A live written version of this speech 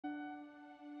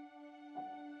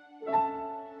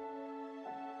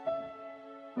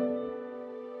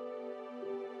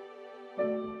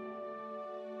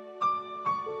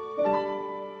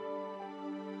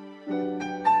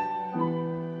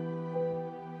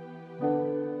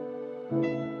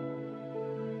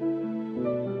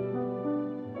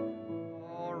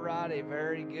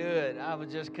Very good. I was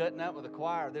just cutting up with the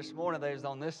choir. This morning they was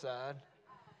on this side,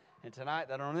 and tonight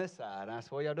they're on this side. And I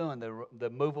said, what y'all doing? The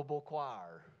movable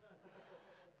choir.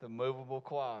 The movable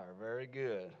choir. Very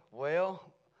good. Well,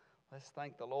 let's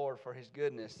thank the Lord for His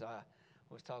goodness. I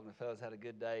was talking to fellas, had a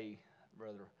good day.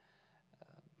 Brother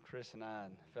Chris and I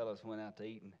and fellas went out to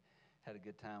eat and had a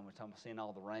good time. We were talking about seeing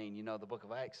all the rain. You know, the book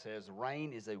of Acts says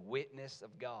rain is a witness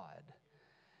of God.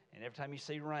 And every time you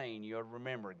see rain, you ought to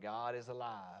remember God is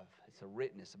alive. It's a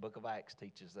witness. The book of Acts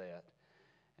teaches that.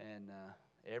 And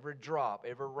every drop,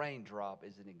 every raindrop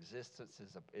is an existence,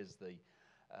 is the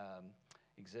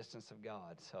existence of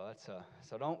God. So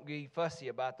don't be fussy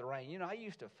about the rain. You know, I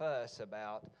used to fuss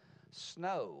about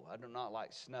snow. I do not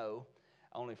like snow,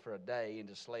 only for a day and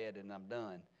just sled and I'm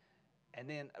done. And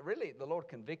then really the Lord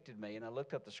convicted me, and I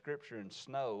looked up the scripture in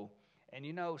snow. And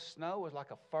you know, snow is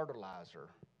like a fertilizer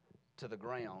to the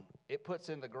ground. It puts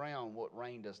in the ground what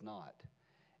rain does not.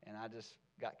 And I just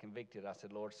got convicted. I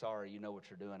said, Lord, sorry, you know what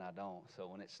you're doing. I don't. So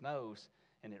when it snows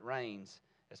and it rains,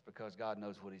 it's because God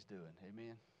knows what He's doing.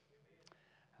 Amen?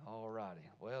 All righty.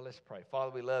 Well, let's pray.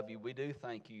 Father, we love you. We do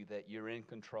thank you that you're in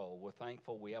control. We're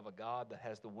thankful we have a God that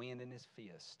has the wind in His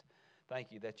fist.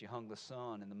 Thank you that you hung the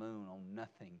sun and the moon on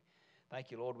nothing. Thank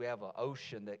you, Lord, we have an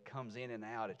ocean that comes in and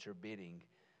out at your bidding.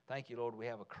 Thank you, Lord, we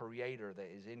have a creator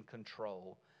that is in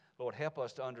control. Lord, help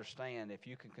us to understand if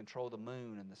you can control the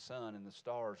moon and the sun and the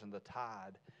stars and the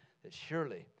tide, that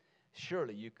surely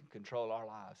you can control our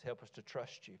lives. Help us to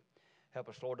trust you. Help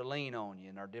us, Lord, to lean on you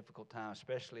in our difficult times,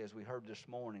 especially as we heard this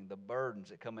morning, the burdens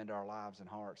that come into our lives and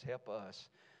hearts. Help us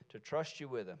to trust you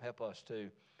with them. Help us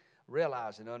to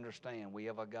realize and understand we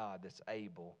have a God that's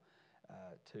able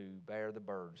to bear the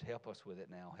burdens. Help us with it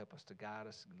now. Help us to guide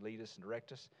us, lead us, and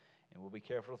direct us. And we'll be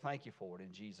careful to thank you for it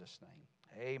in Jesus' name.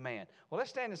 Amen. Well, let's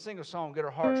stand and sing a song, get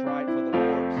our hearts right for the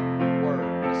Lord's word.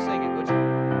 Let's sing it, would you?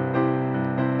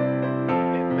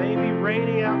 It may be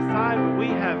raining outside, but we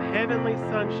have heavenly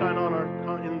sunshine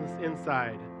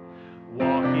inside.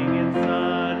 Walking in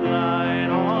sunlight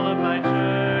all of my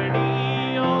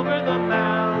journey, over the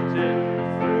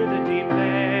mountains, through the deep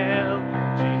vale.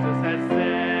 Jesus has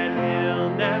said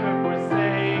He'll never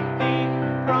forsake thee,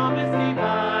 promise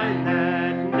divine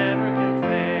that never can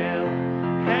fail.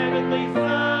 Heavenly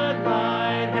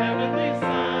sunlight,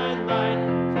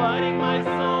 flooding my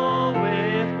soul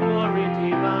with glory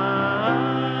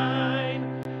divine.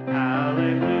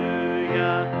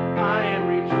 Hallelujah, I am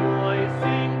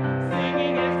rejoicing,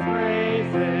 singing His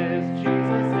praises,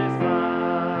 Jesus is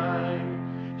mine.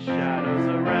 Shadows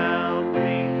around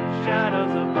me,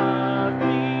 shadows above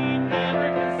me, never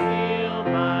conceal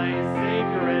my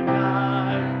Savior and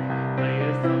God. Light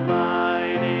is the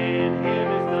light, in Him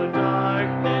is no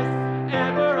darkness,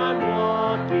 ever I'm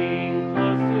walking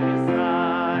close to His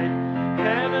side.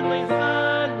 Heavenly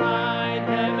sunlight,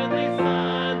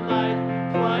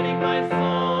 flooding my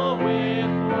soul with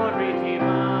glory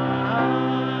divine.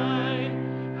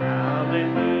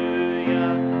 Hallelujah,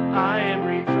 I am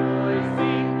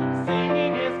rejoicing,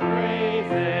 singing His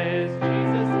praises,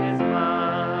 Jesus is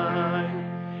mine.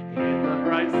 In the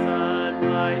bright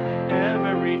sunlight,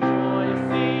 ever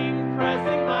rejoicing,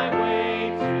 pressing my way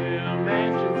to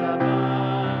mansions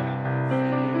above.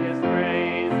 Singing His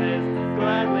praises,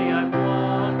 gladly I'm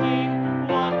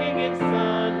walking in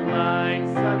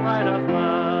sunlight of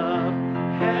love.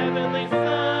 Heavenly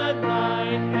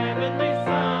sunlight,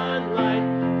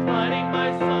 flooding my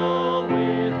soul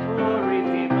with glory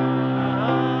divine.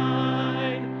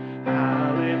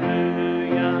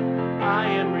 Hallelujah, I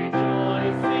am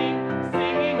rejoicing,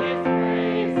 singing His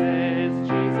praises,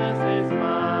 Jesus is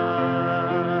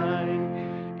mine.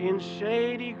 In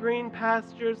shady green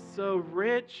pastures so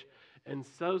rich and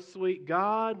so sweet,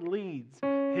 God leads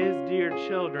His dear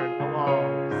children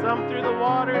along. Some through the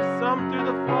water, some through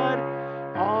the flood,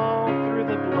 all through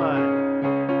the blood.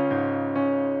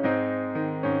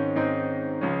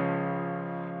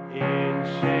 In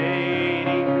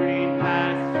shady green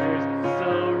pastures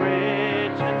so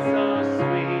rich and so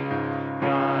sweet,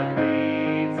 God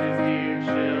leads His dear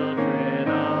children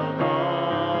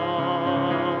along.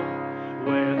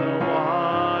 Where the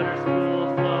waters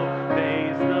full flow,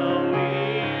 bathes the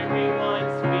weary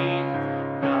one's feet,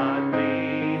 God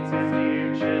leads His dear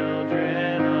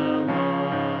children along.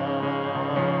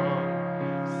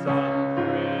 Some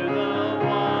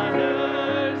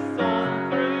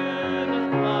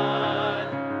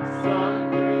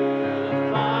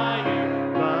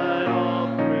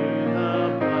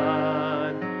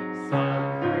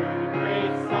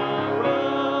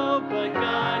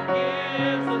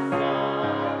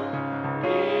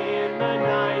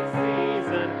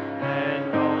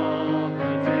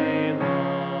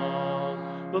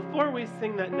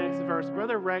sing that next verse,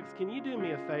 Brother Rex, can you do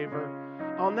me a favor?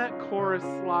 On that chorus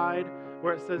slide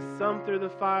where it says some through the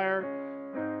fire,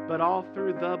 but all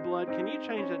through the blood, can you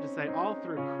change that to say all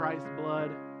through Christ's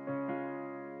blood?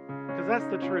 Because that's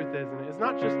the truth, isn't it? It's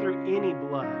not just through any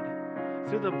blood. It's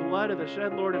through the blood of the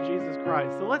shed Lord of Jesus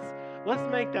Christ. So let's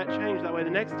make that change. That way the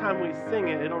next time we sing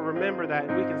it, it'll remember that,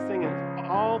 and we can sing it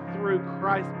all through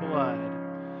Christ's blood.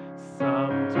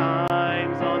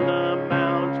 Sometimes on the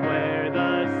mount where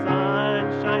the sun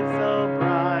shines so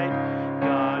bright,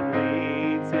 God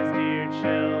leads his dear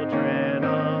children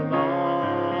along.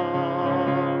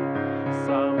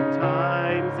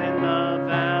 Sometimes in the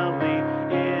valley,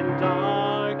 in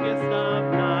darkest of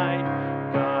night,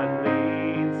 God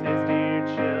leads his dear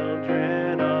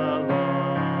children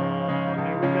along.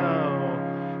 Here we go.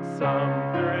 Some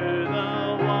through the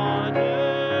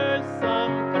waters,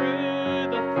 some through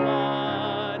the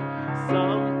flood,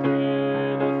 some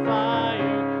through the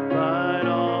fire, but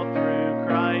all through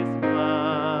Christ's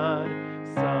blood.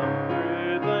 Some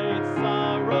through the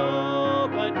sorrow,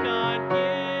 but God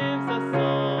gives a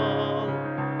song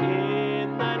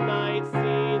in the night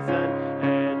season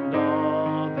and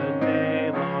all the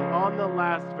day long. On the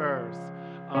last verse,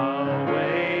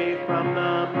 away from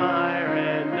the mire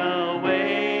and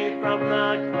away from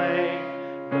the clay,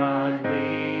 God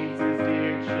leads his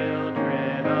dear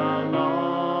children along.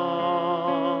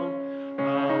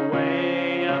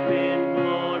 Away up in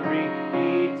glory,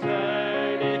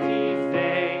 eternity's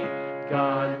day,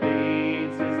 God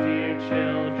leads his dear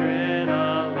children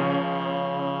along.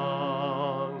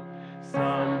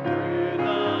 Some through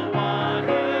the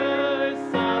waters,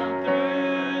 some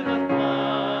through the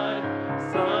flood,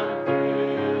 some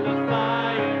through the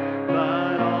fire,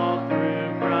 but all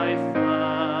through Christ's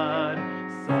blood.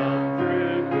 Some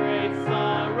through great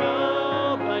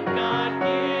sorrow, but God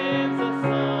gives a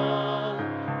song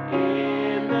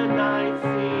in the night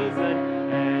season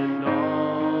and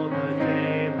all the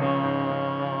day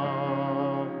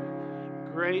long.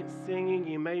 Great singing.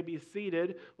 You may be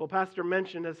seated. Well, Pastor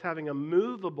mentioned us having a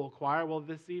movable choir. Well,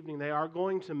 this evening they are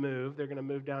going to move. They're going to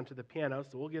move down to the piano,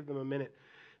 so we'll give them a minute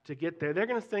to get there. They're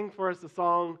going to sing for us the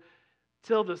song,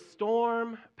 Till the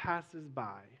Storm Passes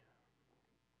By.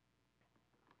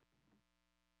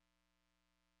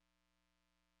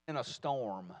 In a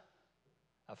storm,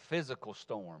 a physical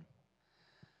storm.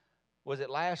 Was it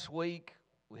last week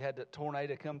we had that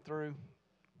tornado come through?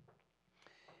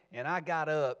 And I got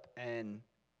up and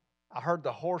I heard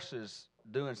the horses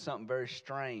doing something very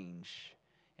strange.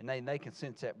 And they can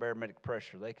sense that barometric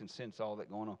pressure. They can sense all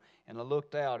that going on. And I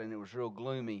looked out and it was real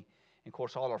gloomy. And of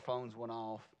course all our phones went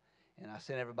off. And I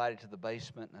sent everybody to the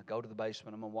basement. And I go to the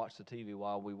basement. I'm going to watch the TV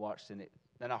while we watched it.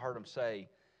 Then I heard them say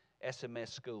SMS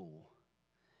school.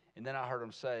 And then I heard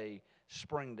them say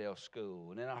Springdale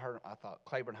School. And then I thought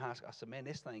Claiborne High School. I said, man,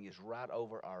 this thing is right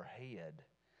over our head.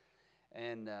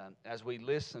 And as we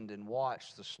listened and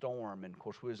watched the storm, and of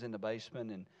course we was in the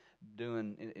basement and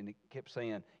it kept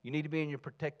saying, you need to be in your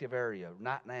protective area,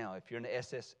 not now, if you're in the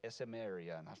SM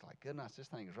area. And I was like, goodness, this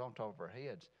thing is right on top of our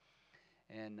heads.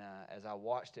 And as I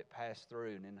watched it pass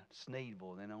through, and then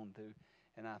Sneedville, and then on through,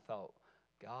 and I thought,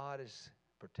 God is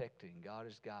protecting, God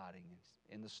is guiding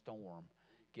in the storm,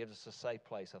 gives us a safe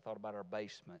place. I thought about our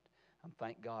basement.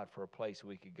 Thank God for a place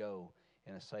we could go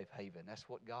in a safe haven. That's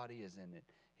what God is, isn't it?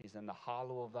 He's in the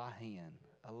hollow of thy hand.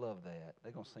 I love that.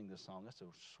 They're going to sing this song. That's a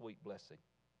sweet blessing.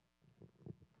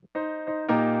 Till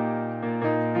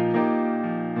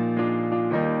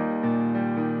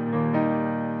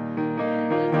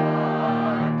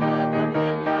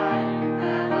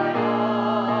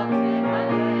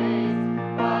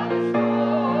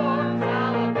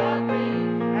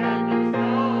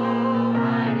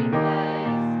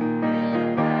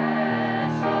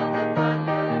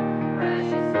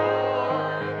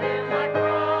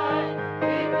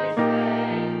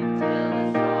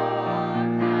the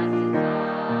storm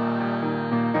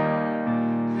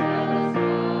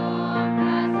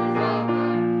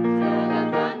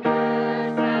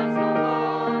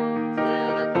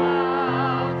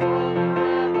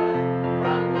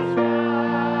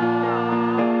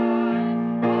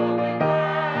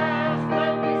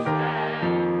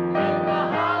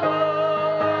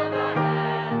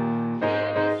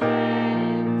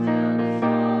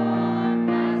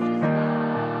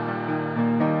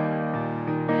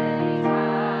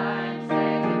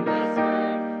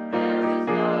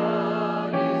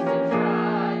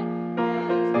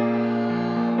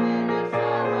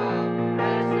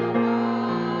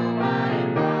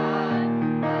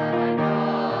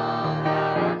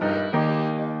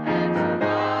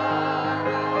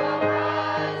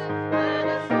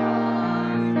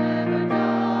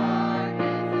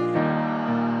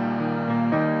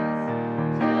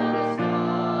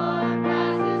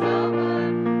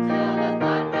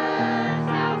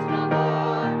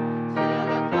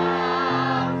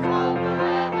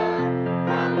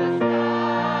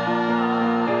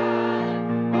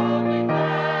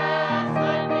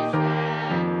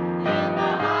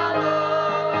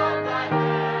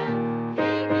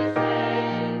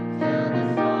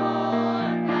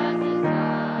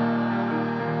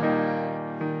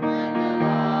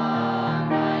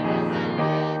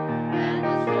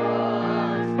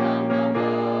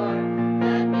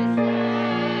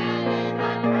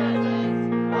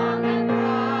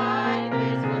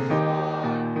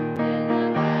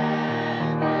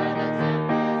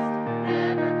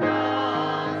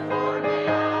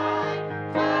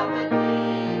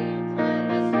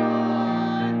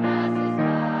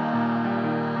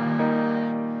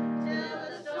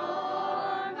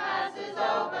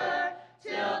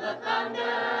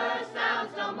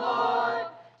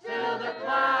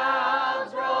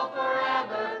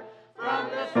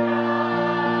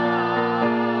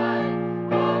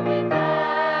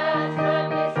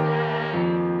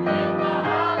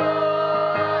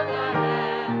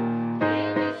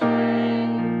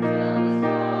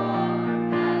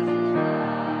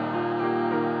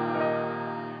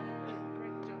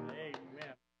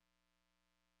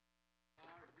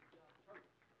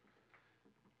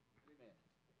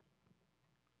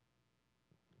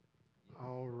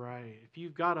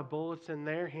you've got a bulletin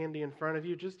there handy in front of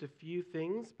you, just a few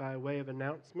things by way of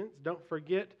announcements. Don't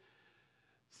forget,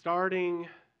 starting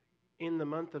in the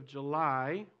month of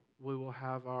July, we will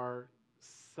have our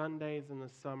Sundays in the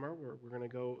summer. We're going to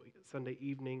go Sunday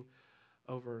evening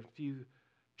over a few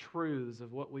truths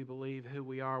of what we believe, who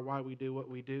we are, why we do what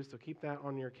we do. So keep that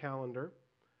on your calendar.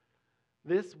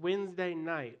 This Wednesday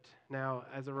night, now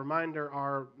as a reminder,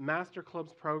 our Master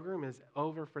Clubs program is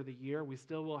over for the year. We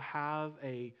still will have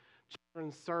a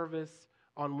children's service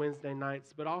on Wednesday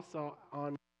nights, but also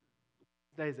on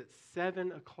Wednesdays at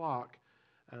 7 o'clock.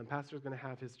 Pastor's going to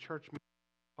have his church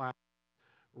class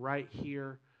right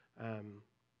here at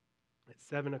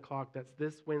 7 o'clock. That's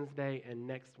this Wednesday and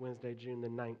next Wednesday, June the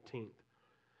 19th.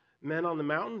 Men on the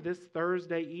Mountain, this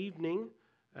Thursday evening,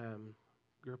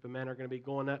 group of men are going to be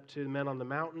going up to the Men on the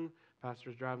Mountain.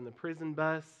 Pastor's driving the prison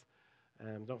bus.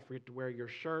 Don't forget to wear your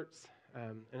shirts.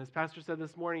 And as Pastor said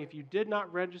this morning, if you did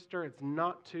not register, it's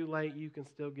not too late. You can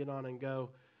still get on and go.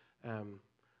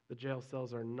 The jail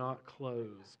cells are not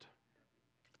closed.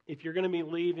 If you're going to be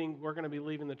leaving, we're going to be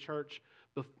leaving the church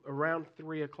around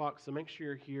 3 o'clock, so make sure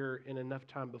you're here in enough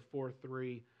time before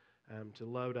 3 to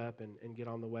load up and get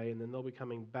on the way. And then they'll be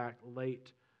coming back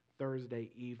late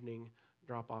Thursday evening,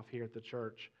 drop off here at the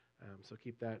church. So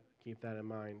keep that in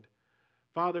mind.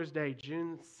 Father's Day,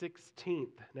 June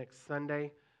 16th, next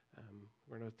Sunday.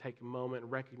 We're going to take a moment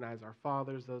and recognize our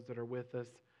fathers, those that are with us,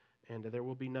 and there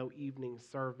will be no evening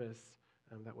service.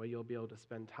 That way you'll be able to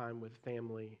spend time with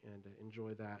family and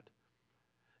enjoy that.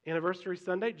 Anniversary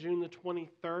Sunday, June the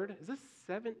 23rd. Is this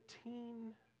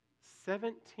 17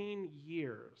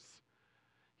 years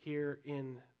here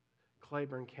in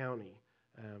Claiborne County.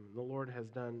 The Lord has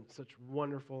done such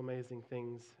wonderful, amazing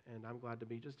things, and I'm glad to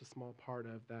be just a small part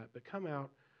of that. But come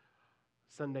out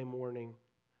Sunday morning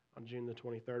on June the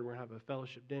 23rd. We're going to have a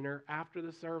fellowship dinner after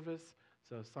the service.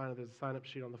 So there's a sign-up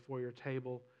sheet on the foyer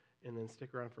table, and then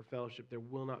stick around for fellowship. There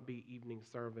will not be evening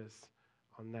service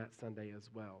on that Sunday as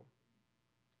well.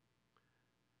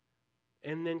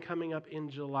 And then coming up in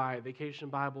July, Vacation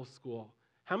Bible School.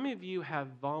 How many of you have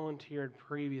volunteered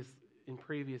in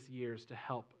previous years to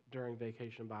help during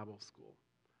Vacation Bible School?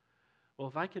 Well,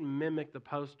 if I can mimic the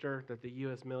poster that the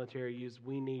U.S. military used,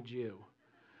 we need you.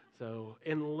 So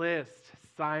enlist,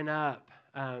 sign up.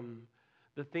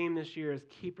 The theme this year is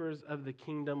Keepers of the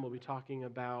Kingdom. We'll be talking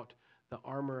about the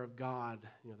armor of God,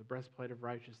 the breastplate of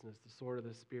righteousness, the sword of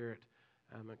the Spirit.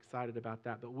 I'm excited about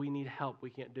that, but we need help. We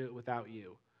can't do it without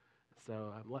you.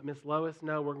 So let Miss Lois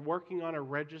know. We're working on a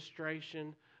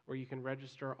registration where you can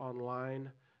register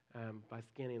online by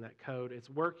scanning that code. It's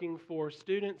working for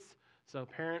students. So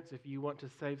parents, if you want to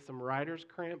save some writer's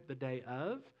cramp the day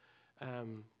of,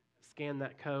 scan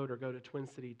that code or go to Twin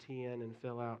City TN and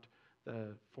fill out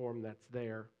the form that's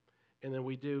there. And then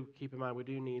keep in mind, we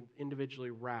do need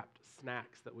individually wrapped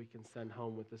snacks that we can send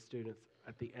home with the students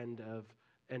at the end of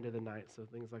the night. So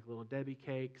things like little Debbie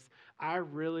cakes. I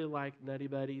really like Nutty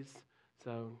Buddies,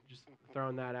 so just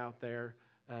throwing that out there.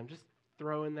 Just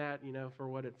throwing that, for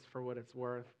what it's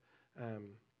worth.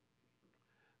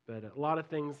 But a lot of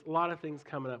things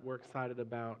coming up. We're excited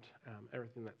about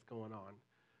everything that's going on.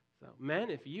 So,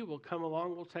 men, if you will come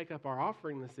along, we'll take up our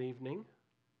offering this evening.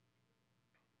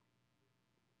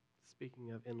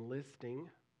 Speaking of enlisting,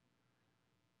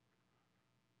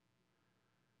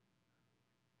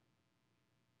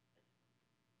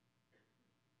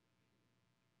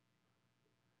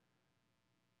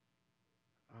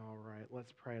 all right,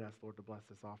 let's pray and ask the Lord to bless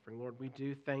this offering. Lord, we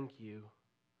do thank you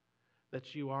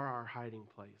that you are our hiding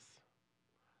place.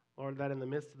 Lord, that in the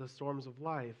midst of the storms of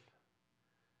life,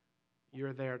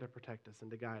 you're there to protect us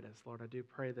and to guide us. Lord, I do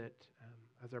pray that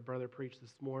as our brother preached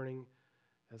this morning,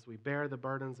 as we bear the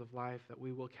burdens of life, that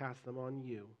we will cast them on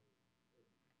you.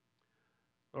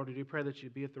 Lord, I do pray that you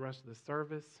be at the rest of the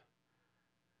service,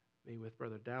 be with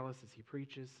Brother Dallas as he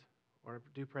preaches. Lord, I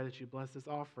do pray that you bless this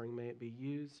offering. May it be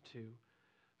used to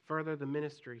further the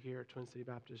ministry here at Twin City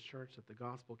Baptist Church, that the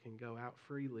gospel can go out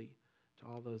freely to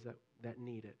all those that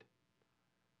need it.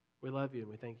 We love you and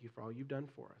we thank you for all you've done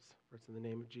for us. For it's in the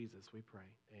name of Jesus we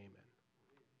pray. Amen.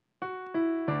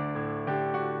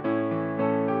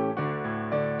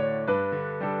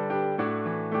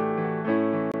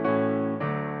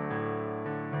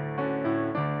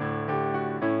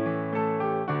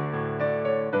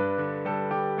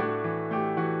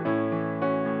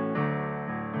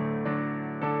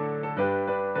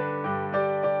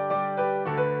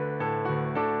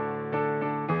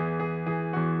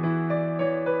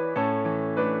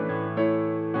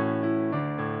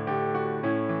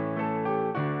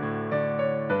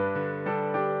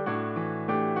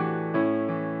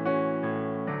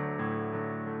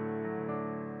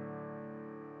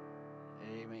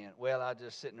 Well, I was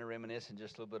just sitting there reminiscing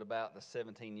just a little bit about the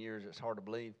 17 years. It's hard to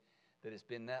believe that it's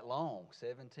been that long,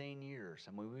 17 years.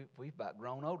 I mean, we've about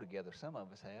grown old together. Some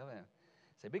of us have. And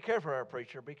say, be careful, our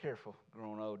preacher. Be careful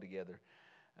growing old together.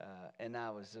 And I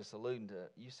was just alluding to,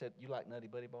 you said you like Nutty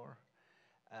Buddy Bar?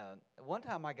 One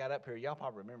time I got up here, y'all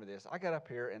probably remember this. I got up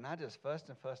here and I just fussed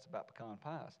and fussed about pecan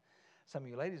pies. Some of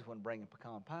you ladies weren't bringing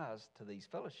pecan pies to these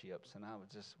fellowships, and I was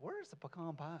just, where's the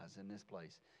pecan pies in this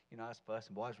place? You know, I was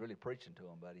fussing. Boy, I was really preaching to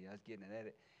them, buddy. I was getting it at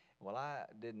it. Well, I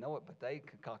didn't know it, but they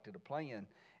concocted a plan,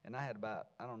 and I had about,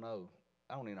 I don't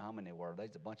even know how many there were.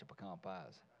 There's a bunch of pecan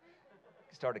pies.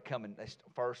 Started coming,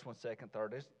 first one, second,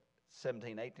 third. There's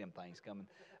 17, 18 things coming.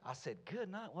 I said,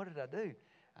 good night, what did I do?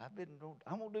 I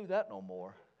won't do that no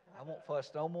more. I won't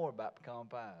fuss no more about pecan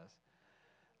pies.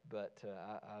 But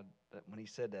when he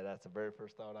said that, that's the very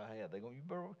first thought I had. They're going, you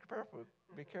better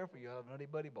be careful. You'll have Nutty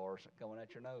Buddy bars going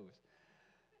at your nose.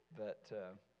 But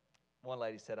one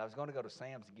lady said, I was going to go to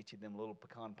Sam's and get you them little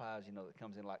pecan pies, you know, that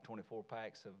comes in like 24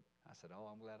 packs. I said, oh,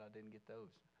 I'm glad I didn't get those.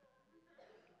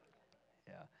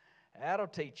 Yeah, that'll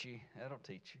teach you. That'll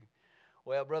teach you.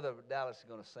 Well, Brother Dallas is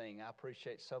going to sing. I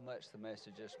appreciate so much the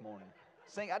message this morning.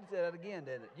 Sing. I did that again,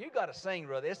 didn't it? You got to sing,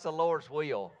 brother. It's the Lord's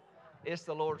will. It's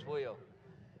the Lord's will.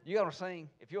 You going to sing?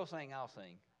 If you'll sing, I'll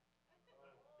sing.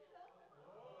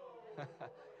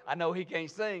 I know he can't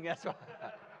sing. That's why.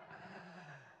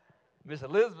 Miss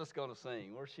Elizabeth's going to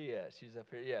sing. Where's she at? She's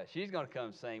up here. Yeah, she's going to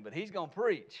come sing, but he's going to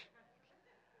preach.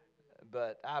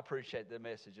 But I appreciate the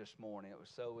message this morning. It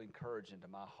was so encouraging to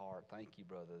my heart. Thank you,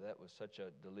 brother. That was such a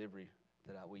delivery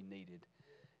that we needed.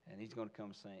 And he's going to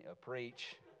come sing,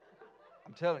 preach.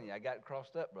 I'm telling you, I got it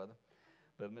crossed up, brother.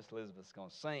 But Miss Elizabeth's going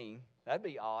to sing. That'd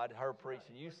be odd, her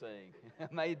preaching, you sing.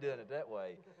 Maybe doing it that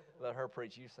way. Let her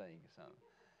preach, you sing something.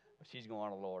 But she's going to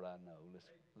honor the Lord, I know.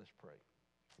 Let's pray.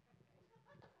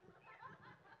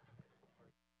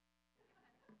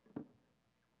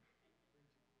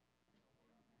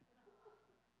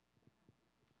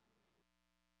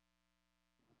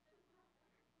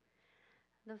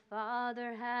 The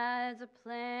Father has a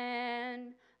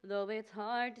plan, though it's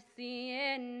hard to see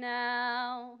it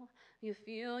now. You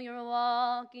feel you're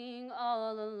walking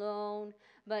all alone,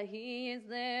 but He is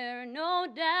there, no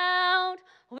doubt.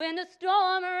 When the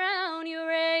storm around you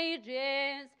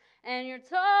rages, and you're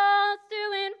tossed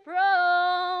to and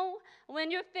fro, when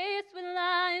you're faced with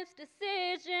life's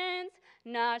decisions,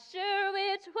 not sure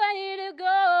which way to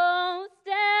go,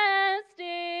 stand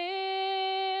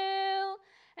still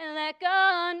and let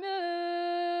God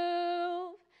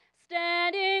move.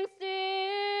 Standing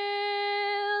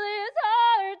still is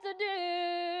hard to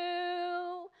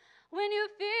do. When you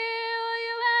feel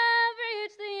you have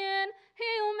reached the end,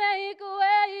 He'll make a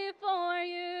way for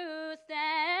you.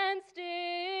 Stand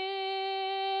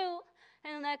still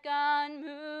and let God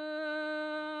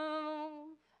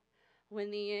move.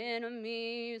 When the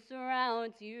enemy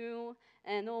surrounds you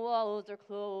and the walls are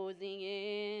closing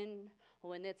in,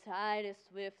 when the tide is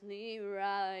swiftly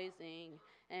rising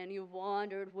and you've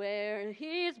wondered where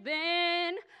He's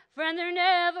been, friend, there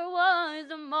never was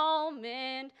a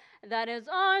moment that His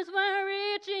arms weren't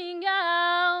reaching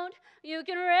out. You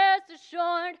can rest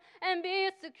assured and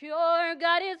be secure.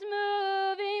 God is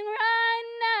moving right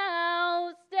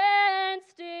now. Stand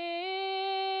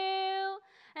still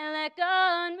and let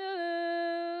God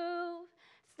move.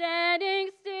 Standing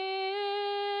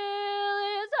still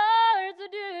is hard to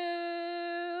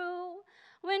do.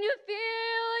 When you feel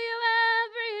you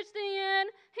have reached the end,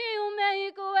 He'll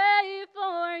make a way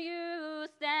for you.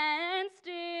 Stand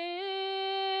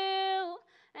still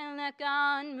and let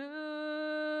God move.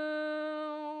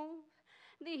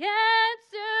 The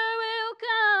answer will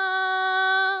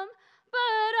come,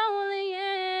 but only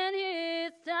in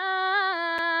His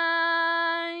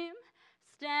time.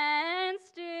 Stand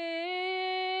still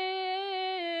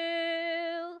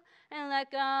and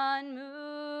let God move.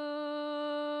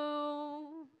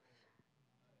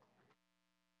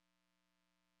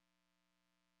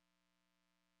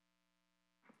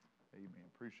 Amen.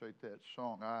 Appreciate that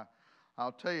song.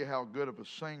 I'll tell you how good of a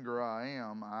singer I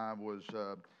am. I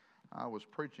was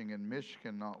preaching in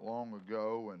Michigan not long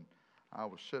ago, and I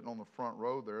was sitting on the front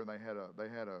row there, and they had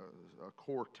a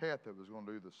quartet that was going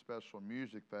to do the special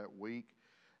music that week,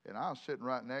 and I was sitting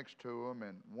right next to them.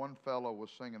 And one fellow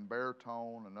was singing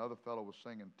baritone, another fellow was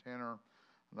singing tenor,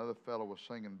 another fellow was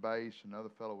singing bass, another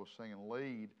fellow was singing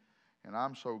lead. And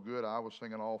I'm so good, I was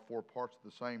singing all four parts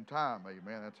at the same time.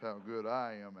 Amen. That's how good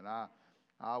I am. And I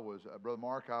was, Brother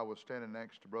Mark, I was standing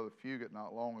next to Brother Fugit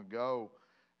not long ago,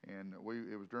 and it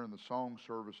was during the song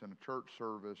service and a church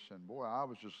service, and boy, I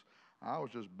was just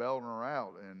belting her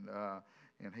out,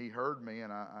 And he heard me,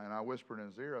 and I whispered in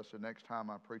his ear. I said, next time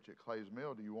I preach at Clay's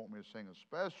Mill, do you want me to sing a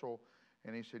special?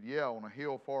 And he said, yeah, on a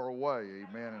hill far away.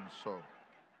 Amen. And so,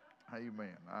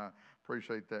 amen. I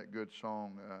appreciate that good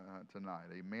song tonight.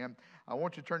 Amen. I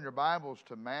want you to turn your Bibles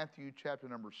to Matthew chapter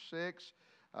number 6.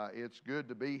 It's good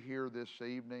to be here this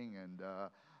evening, and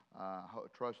I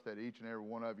trust that each and every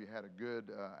one of you had a good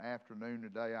afternoon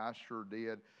today. I sure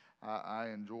did. I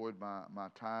enjoyed my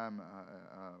time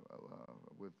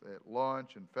at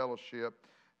lunch and fellowship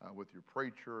with your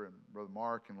preacher and Brother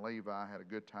Mark and Levi. I had a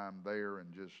good time there,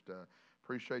 and just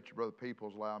appreciate you, Brother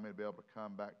Peoples, allowing me to be able to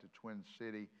come back to Twin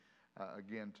City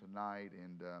again tonight,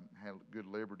 and had good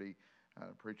liberty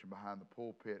preaching behind the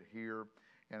pulpit here.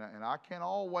 And I can't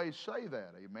always say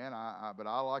that, amen. But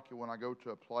I like it when I go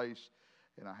to a place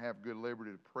and I have good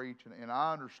liberty to preach. And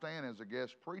I understand as a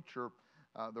guest preacher,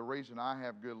 the reason I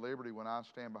have good liberty when I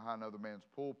stand behind another man's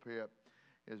pulpit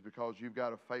is because you've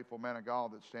got a faithful man of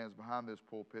God that stands behind this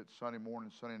pulpit Sunday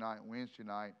morning, Sunday night, and Wednesday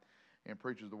night, and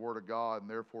preaches the Word of God, and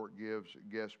therefore it gives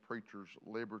guest preachers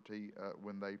liberty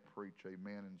when they preach,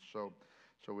 amen. And so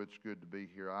it's good to be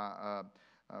here.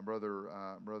 Brother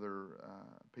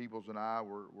Peoples and I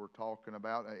were talking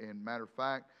about, and matter of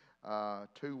fact,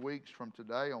 2 weeks from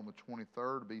today, on the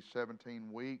 23rd, it'll be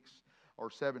 17 weeks,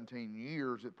 or 17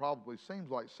 years. It probably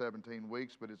seems like 17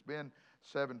 weeks, but it's been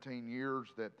 17 years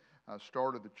that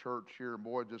started the church here. And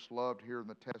boy, just loved hearing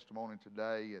the testimony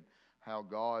today and how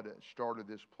God started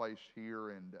this place here.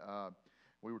 And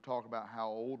we were talking about how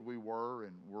old we were,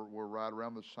 and we're right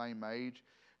around the same age.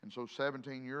 And so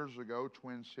 17 years ago,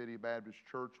 Twin City Baptist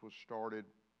Church was started.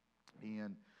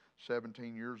 And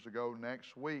 17 years ago,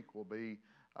 next week will be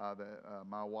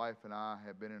my wife and I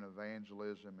have been in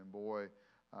evangelism, and boy,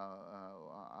 I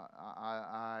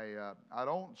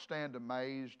don't stand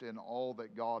amazed in all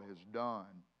that God has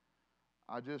done.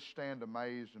 I just stand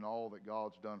amazed in all that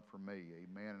God's done for me,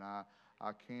 amen. And I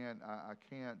can't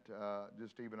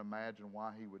just even imagine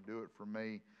why He would do it for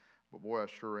me, but boy, I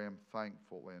sure am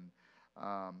thankful. And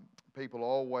people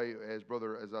always, as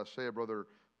I said, Brother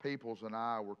Peoples and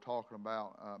I were talking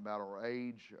about our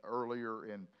age earlier,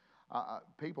 and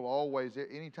people always,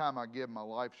 anytime I give my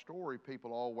life story,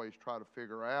 people always try to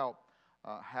figure out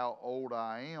how old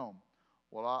I am.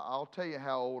 Well, I'll tell you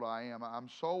how old I am. I'm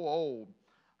so old.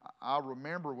 I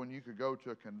remember when you could go to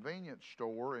a convenience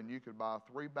store and you could buy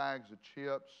 3 bags of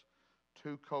chips,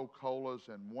 2 Coca-Colas,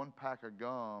 and 1 pack of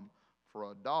gum for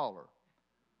 $1.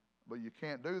 But you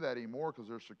can't do that anymore because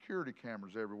there's security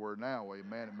cameras everywhere now,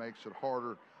 amen. It makes it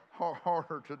harder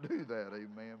to do that,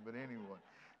 amen. But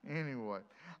anyway,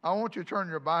 I want you to turn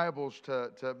your Bibles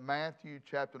to Matthew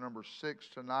chapter number 6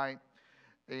 tonight.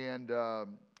 And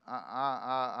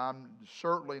I'm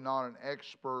certainly not an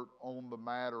expert on the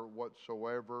matter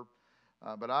whatsoever,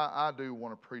 but I do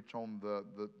want to preach on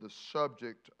the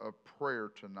subject of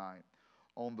prayer tonight.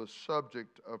 On the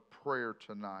subject of prayer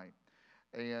tonight.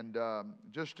 And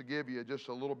just to give you just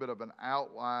a little bit of an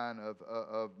outline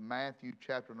of Matthew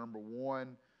chapter number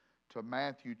 1 to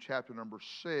Matthew chapter number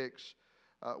 6,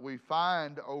 we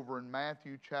find over in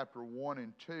Matthew chapter 1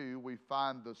 and 2, we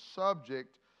find the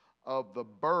subject of the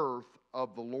birth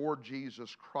of the Lord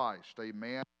Jesus Christ.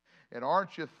 Amen. And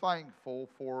aren't you thankful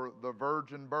for the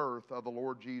virgin birth of the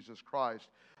Lord Jesus Christ?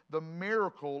 The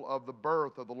miracle of the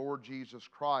birth of the Lord Jesus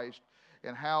Christ,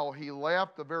 and how He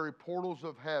left the very portals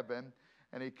of heaven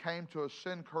and He came to a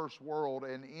sin-cursed world,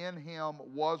 and in Him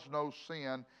was no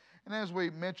sin. And as we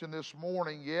mentioned this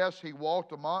morning, yes, He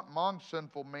walked among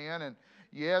sinful men, and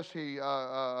yes, He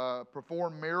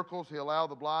performed miracles. He allowed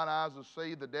the blind eyes to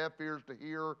see, the deaf ears to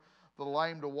hear, the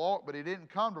lame to walk, but He didn't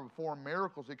come to perform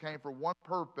miracles. He came for one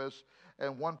purpose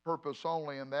and one purpose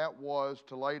only, and that was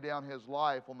to lay down His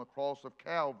life on the cross of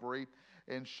Calvary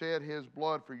and shed His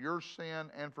blood for your sin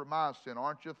and for my sin.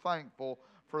 Aren't you thankful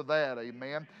for that?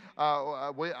 Amen.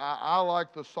 I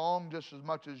like the song just as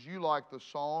much as you like the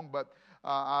song, but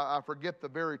I forget the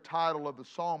very title of the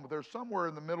song, but there's somewhere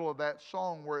in the middle of that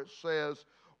song where it says,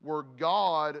 where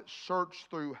God searched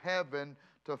through heaven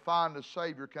to find a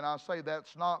Savior. Can I say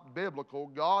that's not biblical?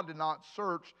 God did not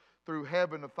search through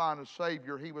heaven to find a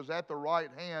Savior. He was at the right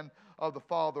hand of the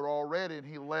Father already, and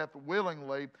He left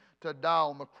willingly to die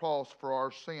on the cross for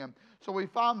our sin. So we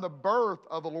find the birth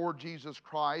of the Lord Jesus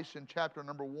Christ in chapter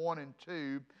number 1 and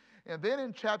 2. And then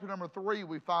in chapter number 3,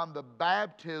 we find the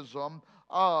baptism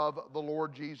of the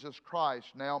Lord Jesus Christ.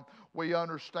 Now, we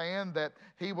understand that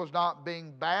he was not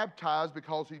being baptized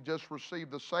because he just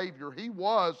received the Savior. He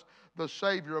was the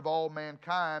Savior of all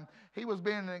mankind. He was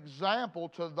being an example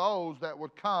to those that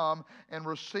would come and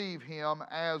receive him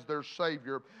as their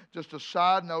Savior. Just a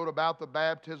side note about the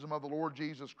baptism of the Lord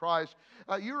Jesus Christ.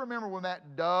 You remember when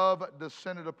that dove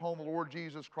descended upon the Lord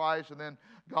Jesus Christ, and then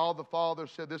God the Father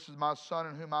said, "This is my Son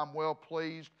in whom I'm well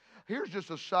pleased." Here's just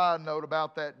a side note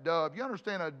about that dove. You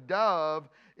understand, a dove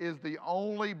is the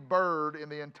only bird in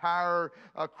the entire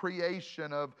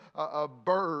creation of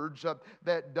birds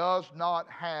that does not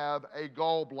have a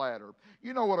gallbladder.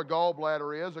 You know what a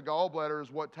gallbladder is. A gallbladder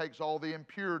is what takes all the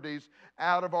impurities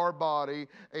out of our body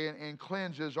and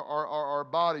cleanses our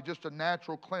body, just a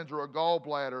natural cleanser, a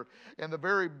gallbladder. And the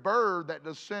very bird that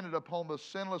descended upon the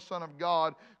sinless Son of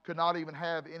God could not even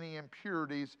have any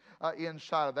impurities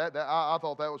inside of that. I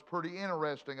thought that was pretty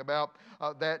interesting about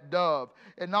that dove.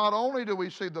 And not only do we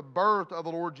see the birth of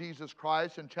the Lord Jesus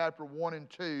Christ in chapter 1 and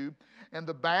 2, and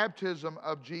the baptism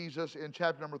of Jesus in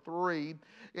chapter number 3,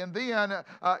 and then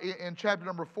in chapter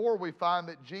number 4 we find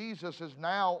that Jesus is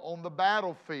now on the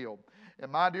battlefield.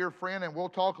 And my dear friend, and we'll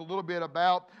talk a little bit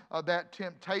about that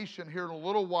temptation here in a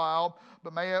little while,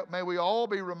 but may we all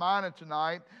be reminded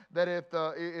tonight that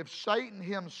if Satan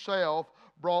himself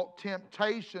brought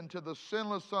temptation to the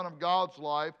sinless Son of God's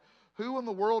life, who in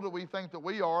the world do we think that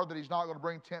we are that he's not going to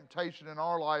bring temptation in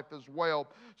our life as well?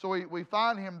 So we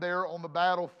find him there on the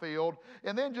battlefield.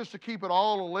 And then just to keep it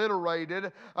all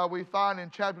alliterated, we find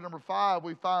in chapter number 5,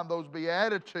 we find those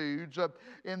Beatitudes.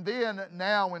 And then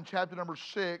now in chapter number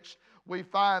 6, we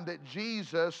find that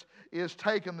Jesus is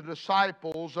taking the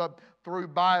disciples through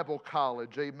Bible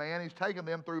college. Amen. He's taking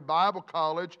them through Bible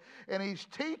college, and he's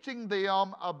teaching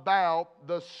them about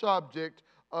the subject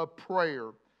of prayer.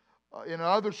 In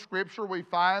other scripture, we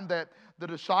find that the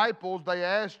disciples, they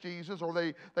asked Jesus, or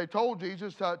they told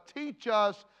Jesus to teach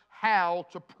us how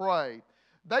to pray.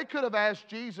 They could have asked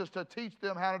Jesus to teach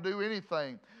them how to do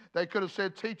anything. They could have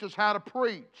said, teach us how to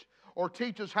preach, or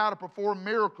teach us how to perform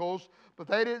miracles, but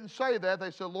they didn't say that.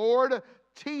 They said, Lord,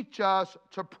 teach us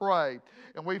to pray.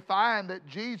 And we find that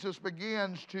Jesus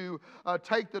begins to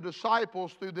take the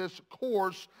disciples through this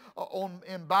course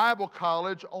in Bible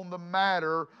college on the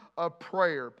matter of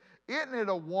prayer. Isn't it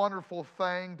a wonderful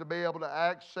thing to be able to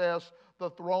access the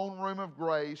throne room of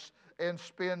grace and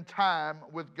spend time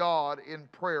with God in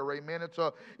prayer? Amen.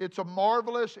 It's a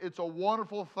marvelous, it's a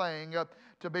wonderful thing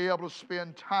to be able to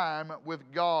spend time with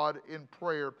God in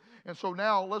prayer. And so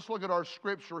now let's look at our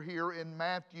scripture here in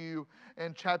Matthew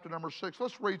and chapter number 6.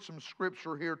 Let's read some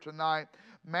scripture here tonight.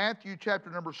 Matthew chapter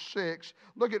number 6.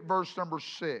 Look at verse number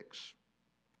 6.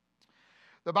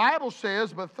 The Bible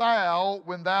says, "But thou,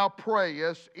 when thou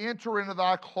prayest, enter into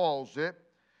thy closet,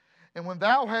 and when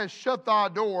thou hast shut thy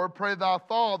door, pray thy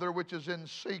Father which is in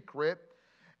secret,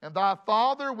 and thy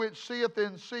Father which seeth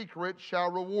in secret shall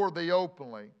reward thee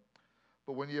openly.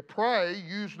 But when you pray,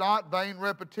 use not vain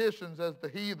repetitions as the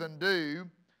heathen do,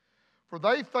 for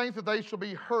they think that they shall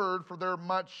be heard for their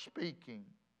much speaking.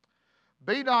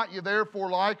 Be not ye therefore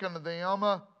like unto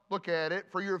them," look at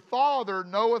it, "for your Father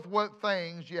knoweth what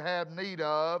things ye have need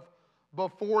of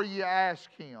before ye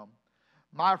ask him."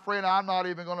 My friend, I'm not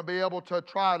even going to be able to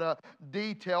try to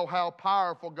detail how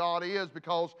powerful God is,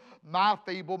 because my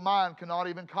feeble mind cannot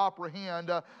even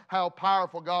comprehend how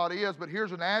powerful God is. But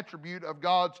here's an attribute of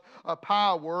God's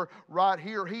power right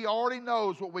here. He already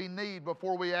knows what we need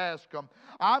before we ask him.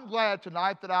 I'm glad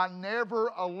tonight that I never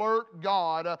alert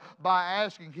God by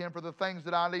asking him for the things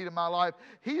that I need in my life.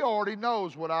 He already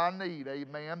knows what I need.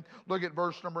 Amen. Look at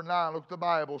verse number 9. Look what the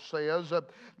Bible says.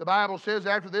 The Bible says,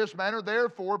 "After this manner,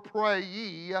 therefore, pray ye,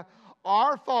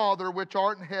 Our Father which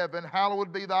art in heaven,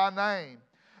 hallowed be thy name.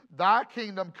 Thy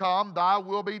kingdom come, thy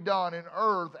will be done in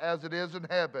earth as it is in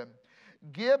heaven.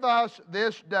 Give us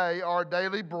this day our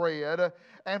daily bread,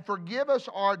 and forgive us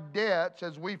our debts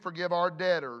as we forgive our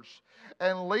debtors.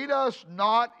 And lead us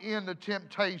not into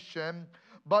temptation,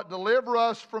 but deliver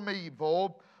us from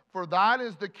evil. For thine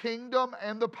is the kingdom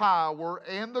and the power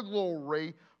and the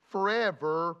glory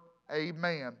forever.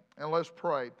 Amen." And let's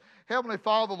pray. Heavenly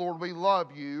Father, Lord, we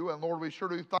love you, and Lord, we sure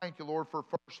do thank you, Lord, for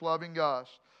first loving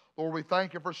us. Lord, we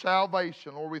thank you for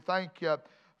salvation. Lord, we thank you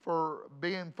for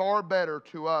being far better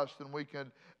to us than we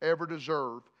could ever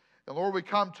deserve. And Lord, we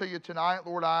come to you tonight.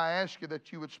 Lord, I ask you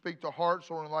that you would speak to hearts,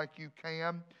 Lord, like you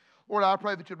can. Lord, I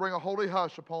pray that you'd bring a holy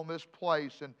hush upon this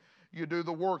place, and you do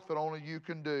the work that only you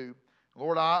can do.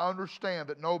 Lord, I understand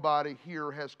that nobody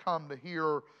here has come to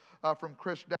hear from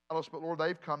Chris Dallas, but Lord,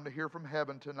 they've come to hear from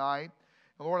heaven tonight.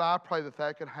 And Lord, I pray that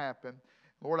that could happen.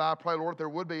 Lord, I pray, Lord, if there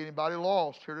would be anybody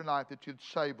lost here tonight, that you'd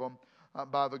save them.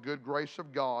 by the good grace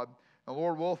of God. And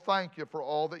Lord, we'll thank you for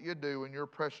all that you do. In your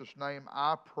precious name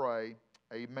I pray.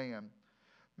 Amen.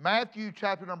 Matthew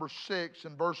chapter number 6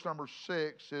 and verse number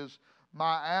 6 is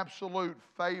my absolute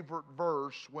favorite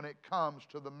verse when it comes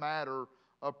to the matter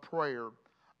of prayer.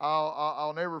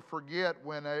 I'll never forget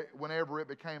whenever it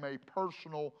became a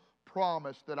personal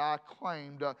promise that I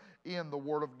claimed in the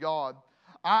Word of God.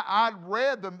 I'd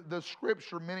read the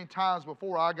Scripture many times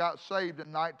before I got saved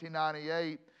in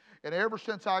 1998. And ever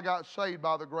since I got saved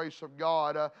by the grace of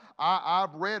God,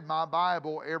 I've read my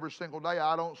Bible every single day.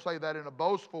 I don't say that in a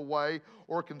boastful way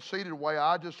or conceited way.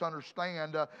 I just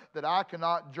understand that I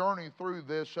cannot journey through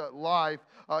this life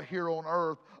here on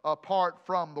earth apart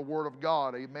from the Word of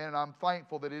God. Amen. And I'm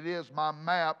thankful that it is my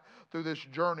map through this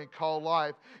journey called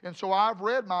life. And so I've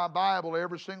read my Bible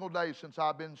every single day since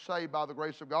I've been saved by the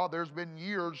grace of God. There's been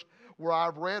years where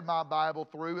I've read my Bible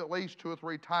through at least 2 or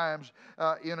 3 times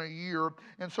in a year.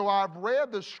 And so I've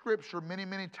read the Scripture many,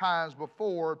 many times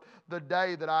before the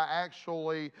day that I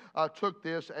actually took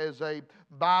this as a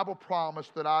Bible promise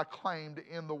that I claimed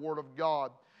in the Word of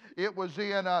God. It was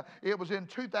in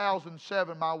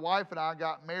 2007. My wife and I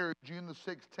got married June the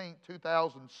 16th,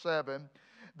 2007.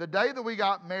 The day that we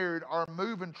got married, our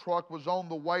moving truck was on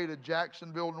the way to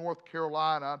Jacksonville, North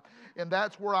Carolina, and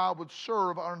that's where I would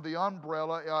serve under the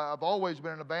umbrella. I've always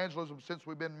been in evangelism since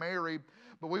we've been married,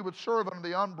 but we would serve under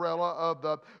the umbrella of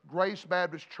the Grace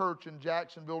Baptist Church in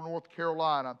Jacksonville, North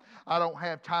Carolina. I don't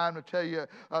have time to tell you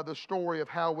the story of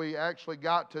how we actually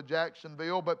got to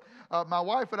Jacksonville, but my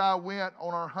wife and I went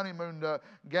on our honeymoon to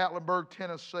Gatlinburg,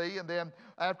 Tennessee, and then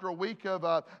after a week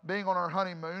of being on our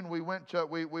honeymoon,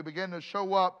 we began to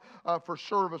show up for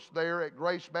service there at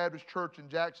Grace Baptist Church in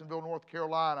Jacksonville, North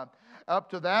Carolina. Up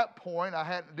to that point,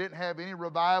 I didn't have any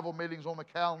revival meetings on the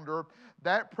calendar.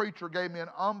 That preacher gave me an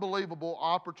unbelievable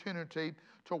opportunity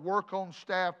to work on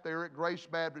staff there at Grace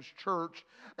Baptist Church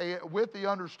with the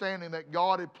understanding that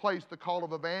God had placed the call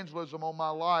of evangelism on my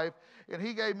life. And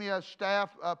he gave me a staff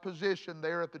position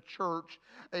there at the church.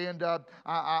 And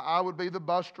I would be the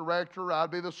bus director.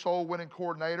 I'd be the soul winning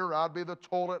coordinator. I'd be the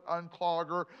toilet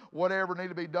unclogger. Whatever needed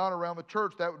to be done around the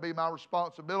church, that would be my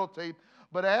responsibility.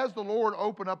 But as the Lord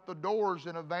opened up the doors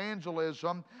in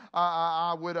evangelism,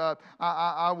 I would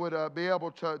be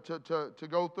able to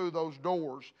go through those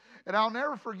doors. And I'll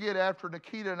never forget after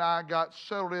Nikita and I got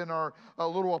settled in our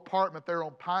little apartment there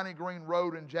on Piney Green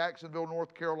Road in Jacksonville,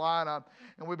 North Carolina,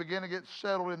 and we began to get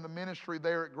settled in the ministry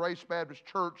there at Grace Baptist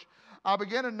Church, I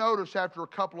began to notice after a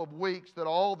couple of weeks that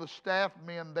all the staff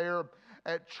men there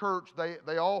at church,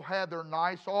 they all had their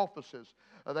nice offices.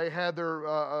 They had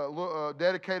their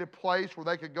dedicated place where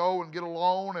they could go and get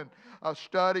alone and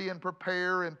study and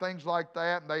prepare and things like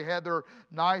that. And they had their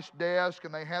nice desk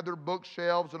and they had their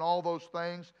bookshelves and all those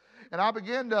things. And I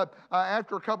began to,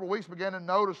 after a couple of weeks, began to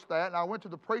notice that. And I went to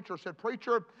the preacher. I said,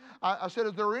 "Preacher," I said,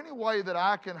 "is there any way that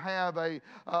I can have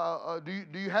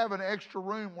do you have an extra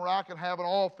room where I can have an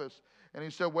office?" And he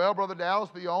said, "Well, Brother Dallas,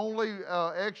 the only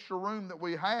extra room that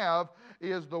we have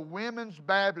is the women's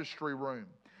baptistry room."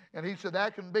 And he said,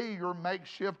 "That can be your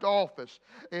makeshift office."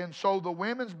 And so the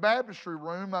women's baptistry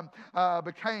room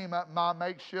became my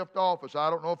makeshift office. I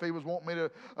don't know if he was wanting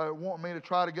me to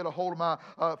try to get a hold of my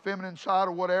feminine side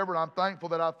or whatever. And I'm thankful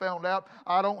that I found out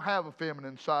I don't have a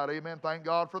feminine side. Amen. Thank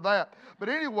God for that. But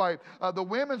anyway, the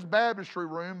women's baptistry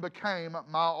room became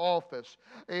my office.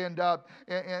 And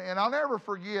I'll never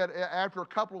forget, after a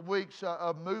couple of weeks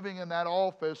of moving in that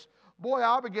office, boy,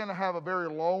 I began to have a very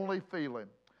lonely feeling.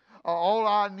 All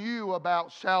I knew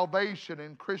about salvation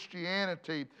and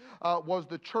Christianity was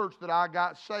the church that I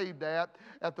got saved at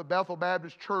the Bethel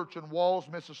Baptist Church in Walls,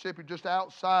 Mississippi, just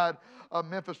outside of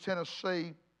Memphis,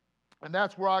 Tennessee. And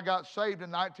that's where I got saved in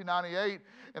 1998,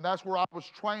 and that's where I was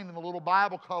trained in the little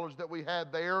Bible college that we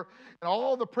had there. And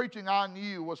all the preaching I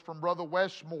knew was from Brother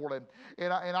Westmoreland.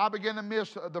 And I began to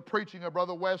miss the preaching of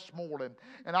Brother Westmoreland.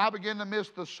 And I began to miss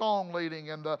the song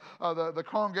leading and the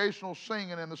congregational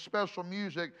singing and the special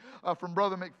music from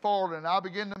Brother McFarland. And I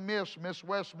began to miss Miss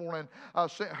Westmoreland,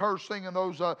 her singing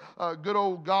those good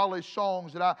old golly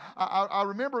songs. And I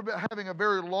remember having a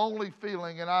very lonely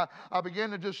feeling, and I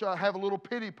began to just have a little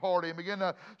pity party and begin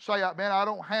to say, "Man, I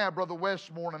don't have Brother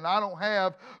Westmoreland, and I don't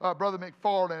have Brother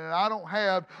McFarland, and I don't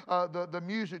have the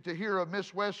music to hear of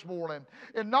Miss Westmoreland."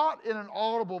 And not in an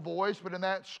audible voice, but in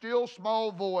that still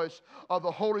small voice of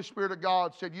the Holy Spirit of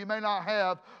God said, "You may not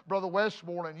have Brother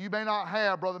Westmoreland, you may not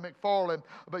have Brother McFarland,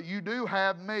 but you do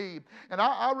have me." And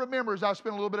I remember as I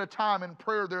spent a little bit of time in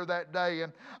prayer there that day,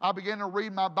 and I began to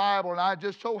read my Bible, and I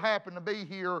just so happened to be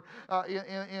here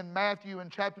in Matthew in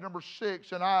chapter number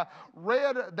 6, and I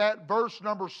read that that verse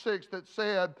number 6 that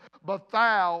said, "But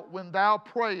thou, when thou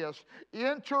prayest,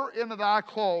 enter into thy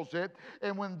closet,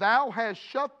 and when thou hast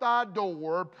shut thy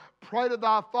door, pray to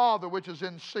thy Father which is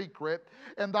in secret,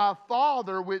 and thy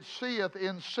Father which seeth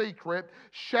in secret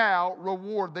shall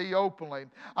reward thee openly."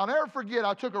 I'll never forget,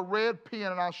 I took a red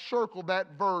pen and I circled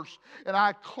that verse, and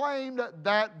I claimed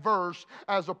that verse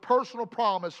as a personal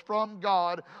promise from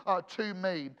God to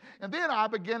me. And then I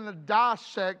began to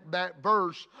dissect that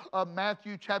verse of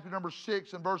Matthew chapter number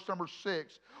 6 and verse number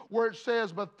 6, where it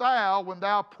says, "But thou, when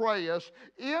thou prayest,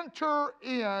 enter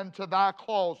into thy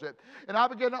closet." And I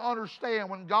began to understand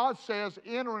when God says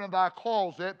enter into thy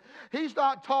closet, He's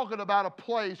not talking about a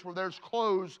place where there's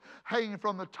clothes hanging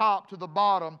from the top to the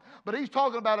bottom, but He's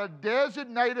talking about a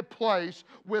designated place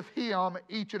with Him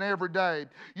each and every day.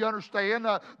 You understand?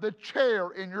 The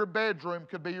chair in your bedroom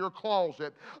could be your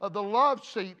closet. The love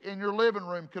seat in your living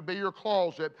room could be your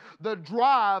closet. The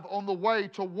drive on the way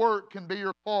to work can be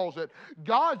your closet.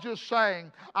 God's just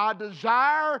saying, I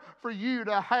desire for you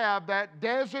to have that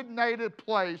designated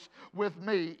place with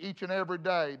me each and every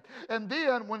day. And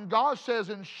then when God says,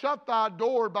 "And shut thy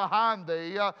door behind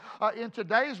thee," in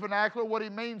today's vernacular, what He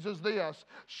means is this: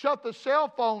 shut the cell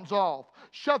phones off,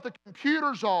 shut the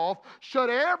computers off, shut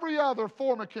every other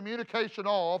form of communication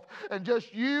off, and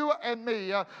just you and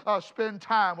me spend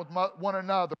time with one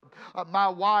another. My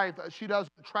wife, she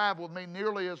doesn't travel with me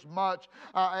nearly as much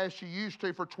as she used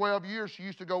to. For 12 years, she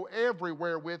used to go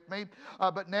everywhere with me.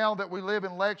 But now that we live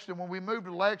in Lexington, when we moved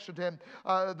to Lexington,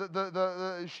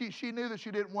 she knew that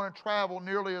she didn't want to travel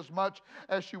nearly as much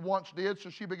as she once did, so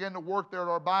she began to work there at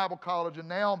our Bible college, and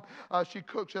now she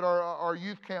cooks at our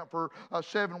youth camp for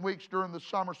 7 weeks during the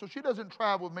summer, so she doesn't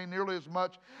travel with me nearly as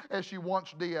much as she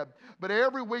once did. But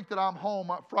every week that I'm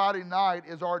home, Friday night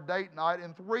is our date night,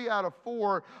 and 3 out of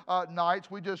 4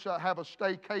 nights we just have a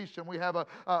staycation. We have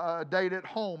a date at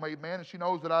home, amen, and she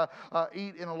knows that I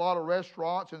eat in a lot of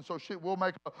restaurants, and so we'll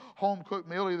make a home-cooked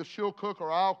meal. Either she'll cook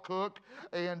or I'll cook,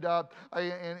 and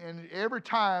every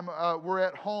time we're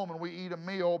at home and we eat a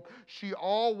meal, she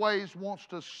always wants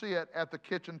to sit at the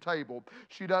kitchen table.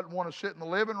 She doesn't want to sit in the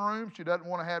living room. She doesn't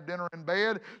want to have dinner in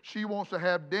bed. She wants to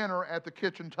have dinner at the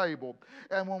kitchen table.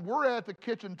 And when we're at the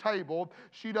kitchen table,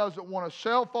 she doesn't want a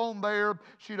cell phone there.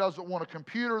 She doesn't want a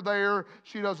computer there.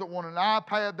 She doesn't want an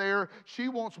iPad there. She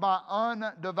wants my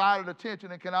undivided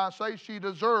attention. And can I say she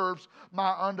deserves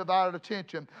my undivided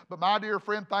attention? But my dear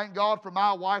friend, thank God for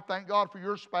my wife. Thank God for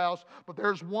your spouse. But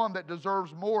there's one that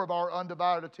deserves more of our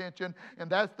undivided attention, and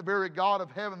that's the very God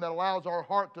of heaven that allows our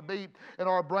heart to beat and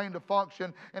our brain to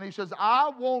function. And He says, I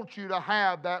want you to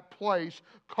have that place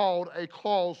called a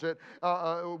closet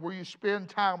where you spend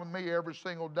time with me every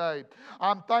single day.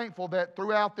 I'm thankful that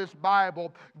throughout this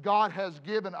Bible, God has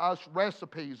given us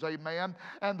recipes, amen.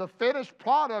 And the finished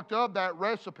product of that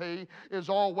recipe is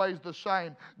always the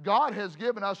same. God has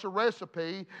given us a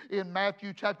recipe in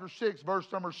Matthew chapter 6, verse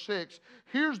number 6.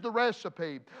 Here's the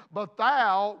recipe. "But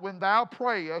thou, when thou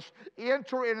prayest,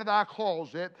 enter into thy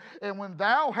closet, and when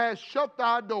thou hast shut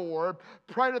thy door,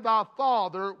 pray to thy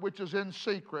Father which is in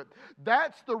secret."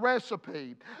 That's the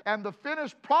recipe. And the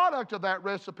finished product of that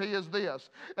recipe is this: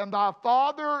 "And thy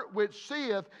Father which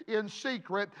seeth in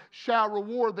secret shall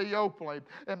reward thee openly."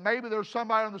 And maybe there's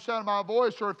somebody on the sound of my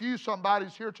voice, or if you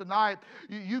somebody's here tonight,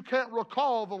 you can't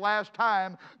recall the last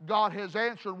time God has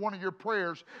answered one of your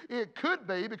prayers. It could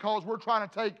be because we're trying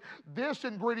to take this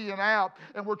ingredient out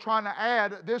and we're trying to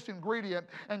add this ingredient.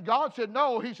 And God said,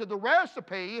 no. He said, the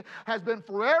recipe has been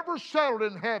forever settled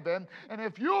in heaven. And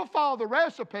if you'll follow the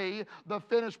recipe, the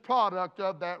finished product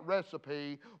of that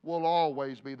recipe will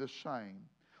always be the same.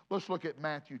 Let's look at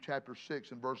Matthew chapter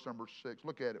 6 and verse number 6.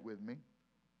 Look at it with me.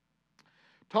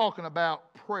 Talking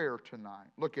about prayer tonight.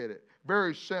 Look at it.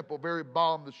 Very simple, very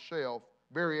bottom of the shelf,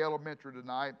 very elementary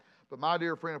tonight. But my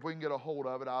dear friend, if we can get a hold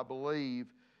of it, I believe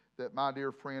that, my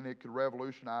dear friend, it could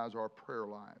revolutionize our prayer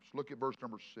lives. Look at verse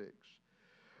number 6.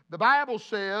 The Bible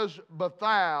says, "But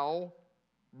thou,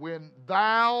 when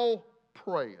thou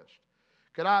prayest."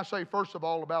 Can I say, first of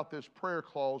all, about this prayer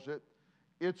closet,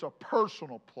 it's a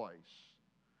personal place.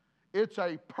 It's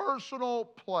a personal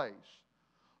place.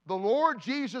 The Lord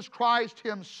Jesus Christ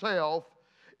Himself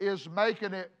is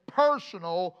making it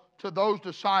personal to those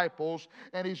disciples,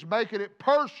 and He's making it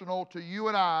personal to you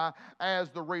and I as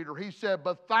the reader. He said,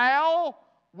 "But thou,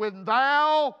 when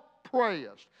thou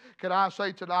prayest. Can I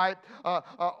say tonight,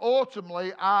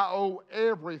 ultimately, I owe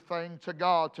everything to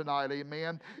God tonight,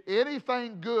 amen.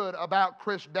 Anything good about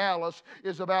Chris Dallas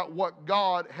is about what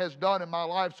God has done in my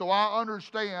life. So I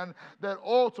understand that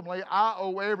ultimately I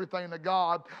owe everything to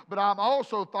God, but I'm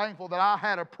also thankful that I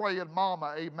had a praying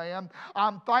mama, amen.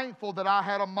 I'm thankful that I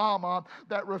had a mama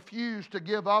that refused to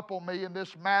give up on me in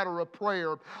this matter of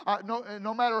prayer.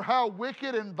 No matter how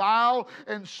wicked and vile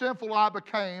and sinful I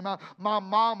became, my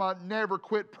mama never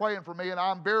quit praying for me, and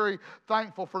I'm very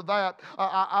thankful for that.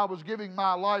 I was giving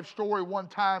my life story one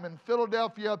time in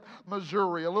Philadelphia,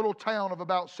 Missouri, a little town of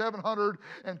about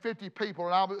 750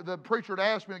 people, and the preacher had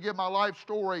asked me to give my life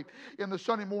story in the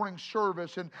Sunday morning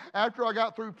service. And after I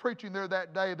got through preaching there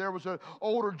that day, there was an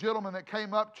older gentleman that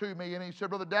came up to me, and he said,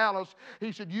 Brother Dallas,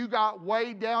 he said, you got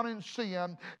way down in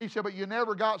sin. He said, but you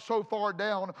never got so far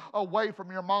down away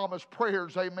from your mama's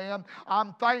prayers, amen.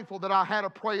 I'm thankful that I had a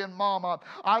praying mama.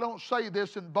 I don't say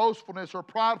this in boastfulness or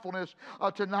pridefulness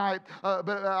tonight, but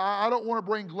I don't want to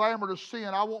bring glamour to sin.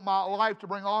 I want my life to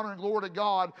bring honor and glory to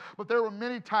God. But there were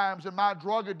many times in my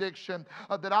drug addiction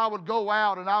that I would go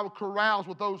out and I would carouse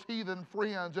with those heathen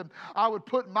friends, and I would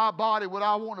put in my body what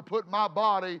I want to put in my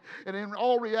body, and in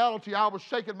all reality I was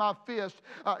shaking my fist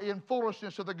in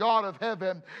foolishness of the God of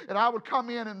heaven. And I would come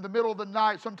in the middle of the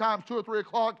night, sometimes 2 or 3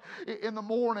 o'clock in the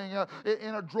morning,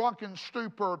 in a drunken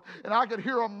stupor, and I could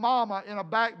hear a mama in a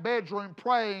back bedroom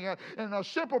praying, and a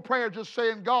simple prayer just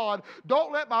saying, God,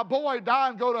 don't let my boy die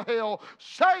and go to hell.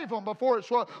 Save him before it's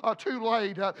too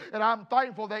late. And I'm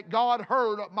thankful that God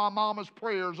heard my mama's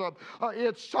prayers.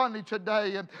 It's Sunday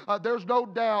today, and there's no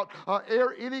doubt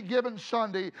any given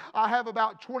Sunday I have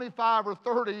about 25 or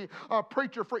 30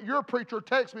 your preacher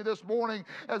texted me this morning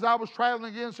as I was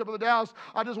traveling again to the Dallas.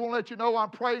 I just want to let you know I'm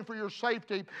praying for your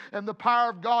safety and the power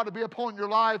of God to be upon your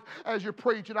life as you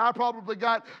preach. And I probably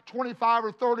got 25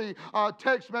 or 30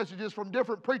 text messages from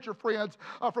different preacher friends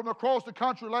from across the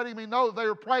country letting me know that they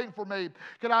were praying for me.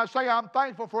 Can I say I'm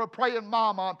thankful for a praying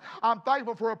mama. I'm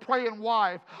thankful for a praying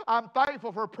wife. I'm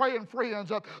thankful for praying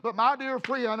friends. But my dear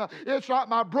friend, it's not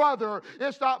my brother,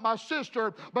 it's not my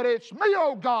sister, but it's me,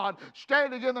 oh God,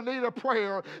 standing in the need of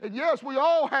prayer. And yes, we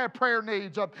all have prayer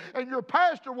needs, and your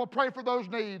pastor will pray for those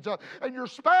needs, and your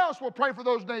spouse will pray for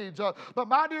those needs. But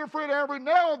my dear friend, every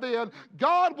now and then,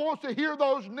 God wants to hear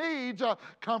those needs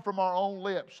come from our own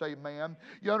lips. Amen.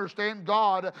 You understand?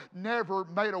 God never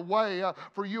made a way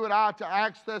for you and I to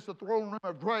access the throne room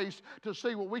of grace to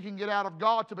see what we can get out of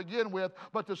God to begin with,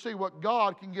 but to see what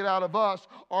God can get out of us,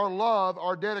 our love,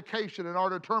 our dedication, and our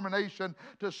determination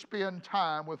to spend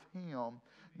time with Him.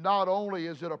 Not only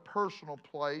is it a personal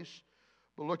place,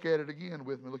 but look at it again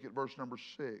with me. Look at verse number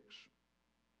 6.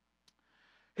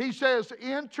 He says,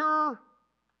 enter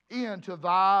into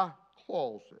thy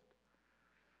closet.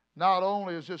 Not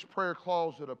only is this prayer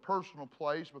closet a personal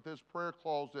place, but this prayer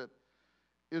closet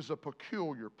is a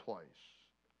peculiar place.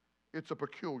 It's a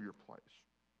peculiar place.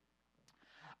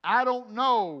 I don't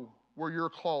know where your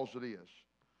closet is.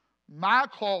 My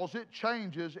closet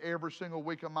changes every single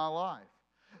week of my life.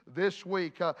 This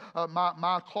week,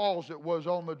 my closet was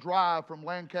on the drive from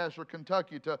Lancaster,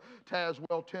 Kentucky to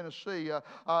Tazewell, Tennessee.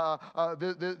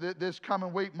 This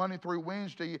coming week, Monday through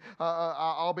Wednesday,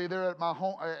 I'll be there at my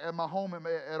home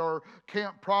at our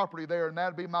camp property there, and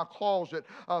that'll be my closet.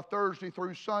 Thursday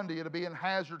through Sunday, it'll be in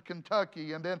Hazard,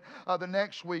 Kentucky, and then the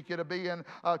next week it'll be in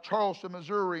Charleston,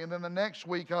 Missouri, and then the next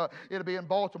week it'll be in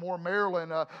Baltimore,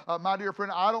 Maryland. My dear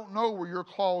friend, I don't know where your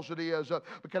closet is,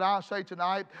 but can I say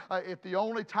tonight, if the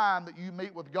only time that you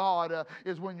meet with God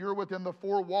is when you're within the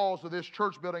four walls of this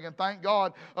church building, and thank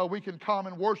God we can come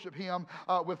and worship Him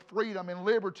with freedom and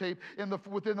liberty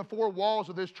within the four walls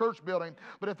of this church building.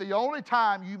 But if the only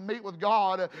time you meet with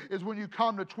God is when you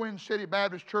come to Twin City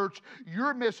Baptist Church,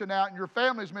 you're missing out and your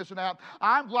family's missing out.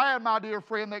 I'm glad, my dear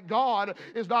friend, that God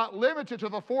is not limited to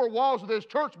the four walls of this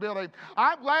church building.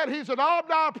 I'm glad He's an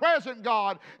omnipresent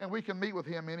God, and we can meet with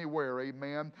Him anywhere.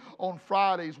 Amen. On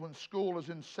Fridays when school is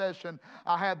in session,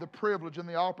 I had the privilege and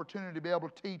the opportunity to be able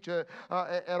to teach at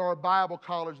our Bible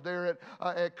college there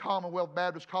at Commonwealth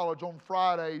Baptist College on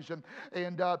Fridays, and they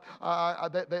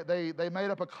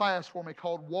made up a class for me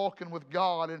called Walking with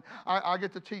God, and I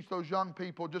get to teach those young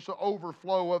people just an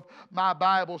overflow of my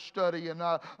Bible study and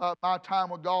my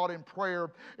time with God in prayer.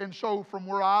 And so from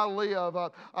where I live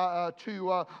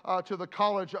to the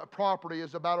college property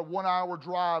is about a 1-hour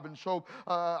drive, and so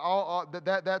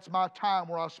that's my time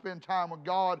where I spend time with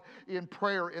God in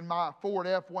prayer in my Ford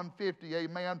F-150,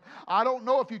 amen. I don't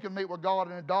know if you can meet with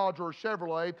God in a Dodge or a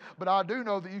Chevrolet, but I do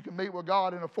know that you can meet with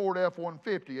God in a Ford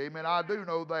F-150, amen. I do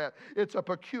know that. It's a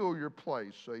peculiar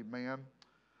place, amen.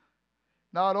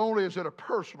 Not only is it a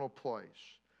personal place,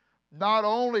 not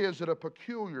only is it a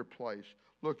peculiar place,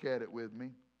 look at it with me.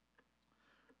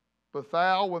 But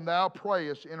thou, when thou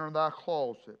prayest, enter thy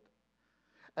closet.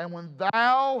 And when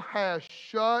thou hast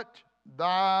shut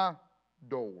thy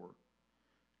door,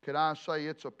 can I say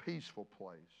it's a peaceful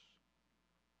place?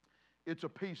 It's a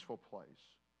peaceful place.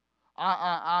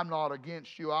 I'm not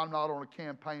against you. I'm not on a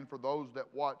campaign for those that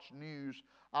watch news.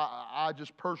 I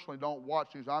just personally don't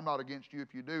watch news. I'm not against you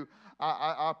if you do.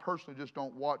 I personally just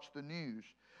don't watch the news.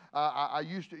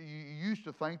 You used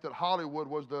to think that Hollywood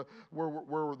was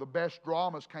where the best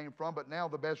dramas came from, but now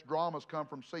the best dramas come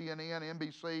from CNN,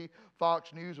 NBC,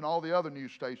 Fox News, and all the other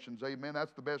news stations. Amen.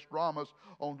 That's the best dramas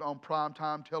on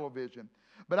primetime television.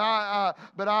 But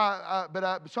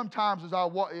sometimes as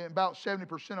about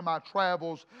 70% of my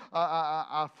travels,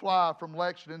 I fly from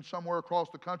Lexington somewhere across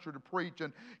the country to preach,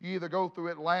 and you either go through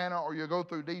Atlanta or you go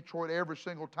through Detroit every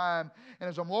single time. And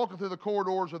as I'm walking through the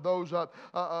corridors of those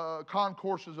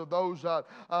concourses of those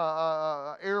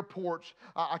airports,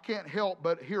 I can't help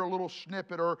but hear a little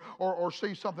snippet or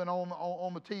see something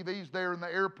on the TVs there in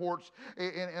the airports,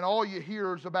 and all you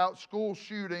hear is about school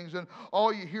shootings, and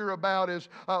all you hear about is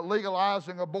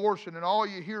legalizing abortion, and all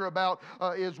you hear about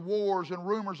is wars and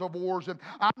rumors of wars. And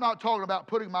I'm not talking about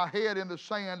putting my head in the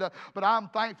sand, but I'm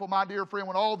thankful, my dear friend,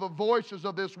 when all the voices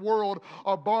of this world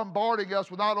are bombarding us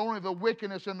with not only the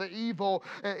wickedness and the evil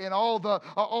and all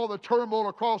the turmoil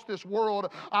across this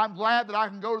world, I'm glad that I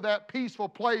can go to that peaceful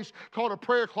place called a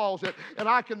prayer closet, and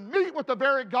I can meet with the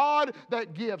very God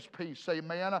that gives peace.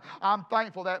 Amen. I'm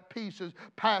thankful that peace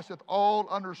passeth all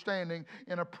understanding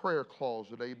in a prayer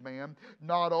closet. Amen.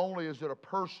 Not only is it a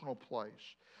personal place,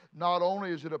 not only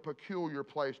is it a peculiar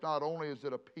place, not only is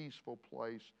it a peaceful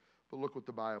place, but look what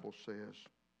the Bible says.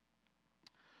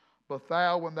 But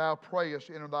thou, when thou prayest,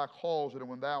 enter thy closet, and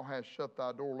when thou hast shut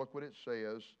thy door, look what it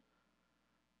says.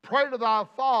 Pray to thy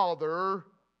Father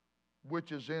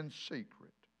which is in secret.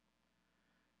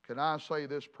 Can I say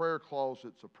this prayer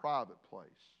closet's a private place?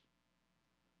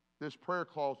 This prayer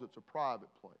closet's a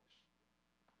private place.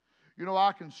 You know,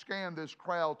 I can scan this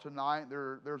crowd tonight.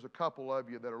 There's a couple of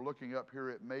you that are looking up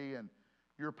here at me, and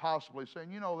you're possibly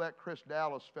saying, you know, that Chris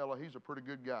Dallas fella, he's a pretty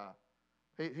good guy.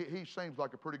 He seems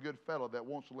like a pretty good fella that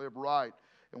wants to live right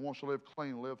and wants to live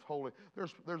clean, live holy.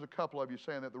 There's a couple of you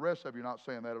saying that. The rest of you are not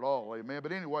saying that at all, amen.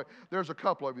 But anyway, there's a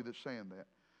couple of you that's saying that.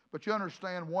 But you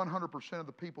understand, 100% of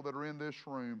the people that are in this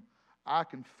room, I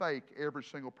can fake every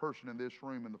single person in this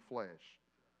room in the flesh.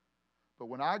 But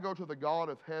when I go to the God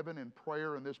of heaven in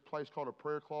prayer in this place called a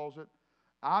prayer closet,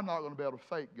 I'm not going to be able to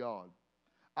fake God.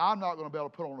 I'm not going to be able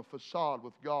to put on a facade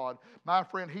with God. My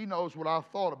friend, He knows what I've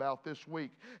thought about this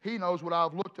week. He knows what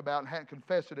I've looked about and hadn't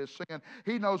confessed it as sin.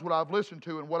 He knows what I've listened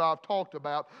to and what I've talked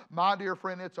about. My dear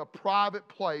friend, it's a private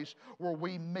place where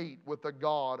we meet with the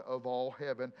God of all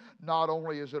heaven. Not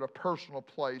only is it a personal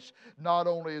place, not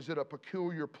only is it a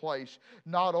peculiar place,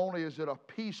 not only is it a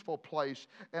peaceful place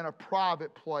and a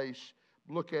private place.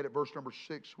 Look at it, verse number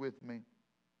 6 with me.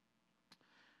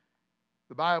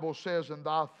 The Bible says, and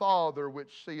thy Father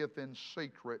which seeth in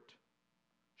secret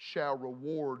shall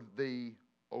reward thee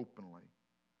openly.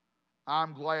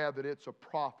 I'm glad that it's a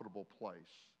profitable place.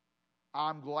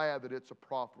 I'm glad that it's a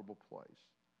profitable place.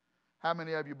 How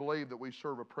many of you believe that we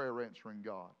serve a prayer answering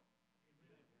God?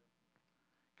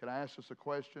 Can I ask us a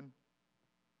question?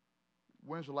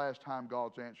 When's the last time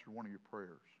God's answered one of your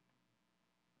prayers?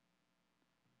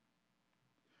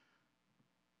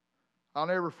 I'll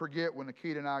never forget when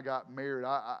Nikita and I got married.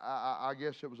 I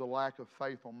guess it was a lack of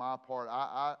faith on my part.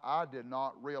 I did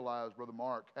not realize, Brother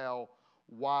Mark, how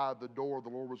wide the door the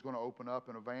Lord was going to open up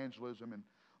in evangelism. And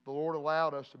the Lord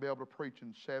allowed us to be able to preach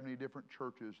in 70 different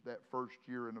churches that first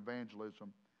year in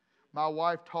evangelism. My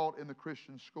wife taught in the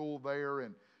Christian school there,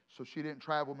 and so she didn't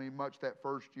travel me much that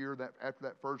first year. After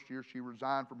that first year, she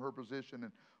resigned from her position,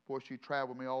 and boy, she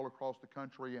traveled me all across the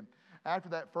country. And after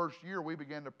that first year, we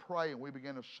began to pray and we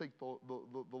began to seek the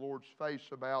Lord's face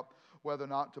about whether or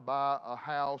not to buy a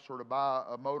house or to buy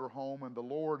a motorhome. And the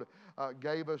Lord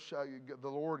gave us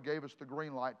the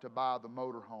green light to buy the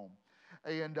motorhome.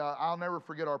 And I'll never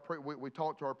forget we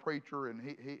talked to our preacher, and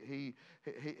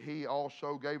he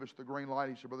also gave us the green light.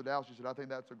 He said, Brother Dallas, he said, I think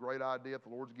that's a great idea. If the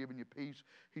Lord's giving you peace,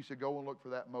 he said, go and look for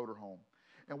that motorhome.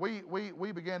 And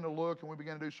we began to look, and we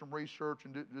began to do some research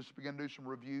and just began to do some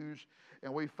reviews.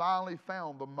 And we finally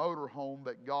found the motorhome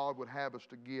that God would have us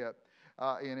to get.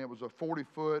 And it was a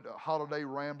 40-foot Holiday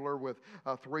Rambler with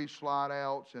 3 slide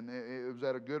outs, and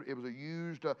it was a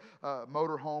used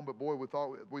motorhome. But boy, we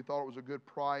thought it was a good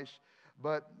price.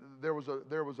 But there was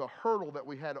a hurdle that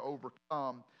we had to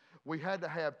overcome. we had to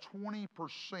have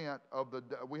 20% of the,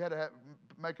 we had to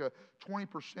make a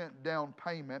 20% down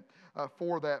payment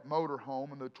for that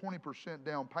motorhome, and the 20%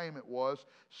 down payment was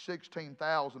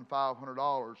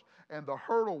 $16,500. And the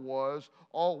hurdle was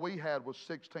all we had was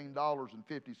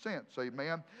 $16.50.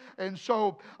 Amen. And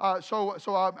so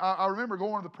I remember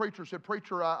going to the preacher. Said,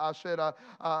 "Preacher," I said,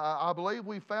 I believe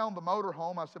we found the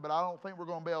motorhome. I said, but I don't think we're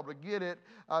going to be able to get it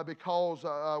because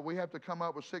we have to come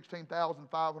up with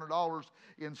 $16,500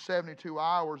 in 72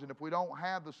 hours. And if we don't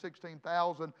have the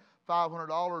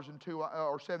 $16,500 in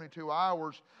 72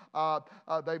 hours,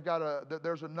 they've got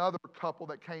there's another couple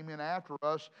that came in after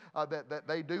us that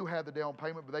they do have the down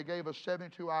payment, but they gave us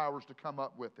 72 hours to come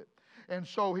up with it. And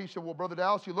so he said, well, Brother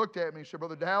Dallas, he looked at me. He said,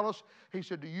 Brother Dallas, he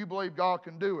said, do you believe God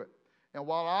can do it? And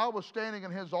while I was standing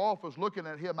in his office looking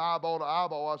at him eyeball to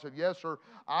eyeball, I said, yes, sir,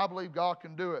 I believe God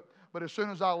can do it. But as soon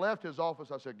as I left his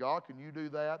office, I said, God, can you do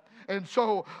that? And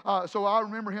so I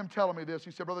remember him telling me this.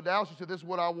 He said, Brother Dallas, he said, this is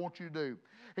what I want you to do.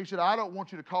 He said, I don't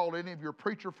want you to call any of your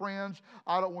preacher friends.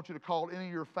 I don't want you to call any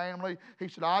of your family. He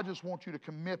said, I just want you to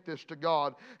commit this to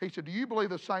God. He said, do you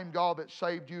believe the same God that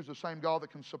saved you is the same God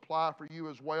that can supply for you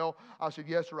as well? I said,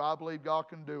 yes, sir, I believe God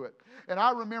can do it. And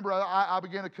I remember I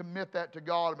began to commit that to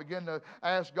God and began to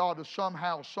ask God to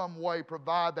somehow, some way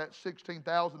provide that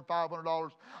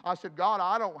 $16,500. I said, God,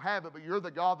 I don't have it, but you're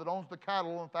the God that owns the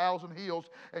cattle on 1,000 hills,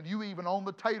 and you even own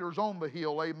the taters on the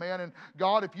hill, amen. And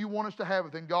God, if you want us to have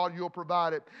it, then God, you'll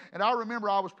provide it. And I remember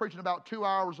I was preaching about 2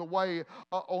 hours away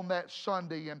on that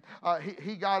Sunday, and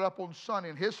he got up on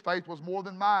Sunday, and his faith was more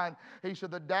than mine. He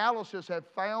said the Dallases have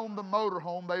found the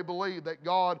motorhome they believe that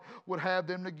God would have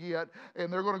them to get,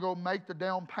 and they're going to go make the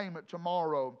down payment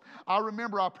tomorrow. I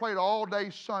remember I prayed all day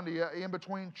Sunday in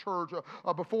between church,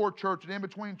 before church, and in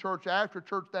between church, after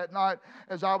church that night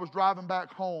as I was driving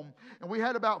back home. And we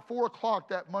had about 4 o'clock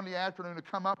that Monday afternoon to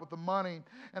come up with the money,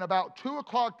 and about 2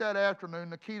 o'clock that afternoon,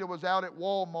 Nikita was out at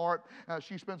Walmart.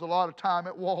 She spends a lot of time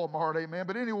at Walmart, amen.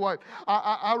 But anyway,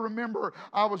 I remember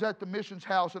I was at the missions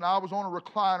house, and I was on a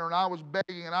recliner, and I was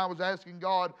begging, and I was asking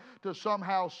God to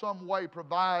somehow, some way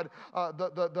provide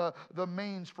the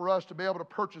means for us to be able to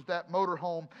purchase that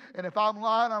motorhome. And if I'm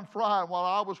lying, I'm frying. While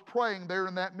I was praying there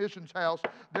in that missions house,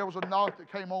 there was a knock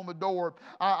that came on the door.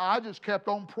 I just kept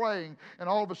on praying, and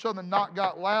all of a sudden the knock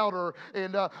got louder,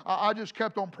 and I just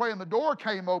kept on praying. The door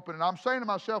came open, and I'm saying to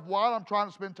myself, while I'm trying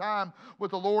to spend time with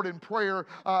the Lord in prayer,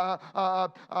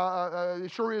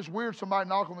 it sure is weird somebody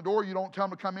knock on the door, you don't tell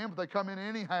them to come in, but they come in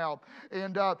anyhow.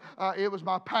 And it was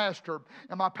my pastor,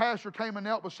 and my pastor came and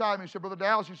knelt beside me. He said, Brother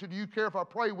Dallas, he said, do you care if I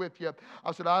pray with you?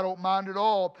 I said, I don't mind at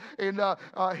all. And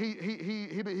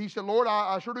he said, Lord,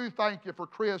 I sure do thank you for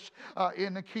Chris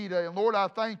and Nikita. And Lord, I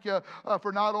thank you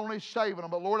for not only saving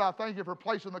them, but Lord, I thank you for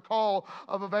placing the call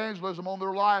of evangelism on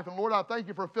their life. And Lord, I thank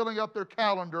you for filling up their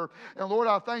calendar. And Lord,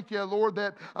 I thank you, Lord,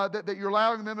 that you're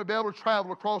allowing them to be able to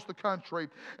travel across the country.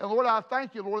 And Lord, I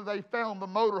thank you, Lord, that they found the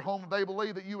motorhome that they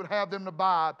believe that you would have them to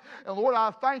buy. And Lord,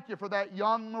 I thank you for that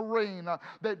young Marine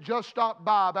that just stopped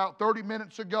by about 30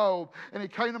 minutes ago. And he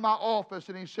came to my office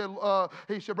and he said,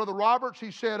 Brother Roberts,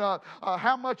 he said,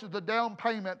 how much is the down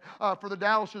payment for the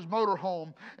Dallas's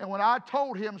motorhome? And when I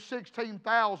told him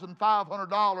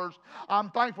 $16,500, I'm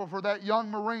thankful for that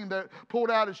young Marine that pulled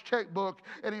out his checkbook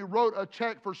and he wrote a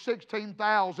check for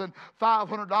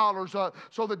 $16,500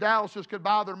 so the Dallases could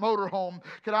buy their motorhome.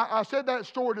 I said that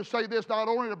story to say this, not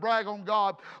only to brag on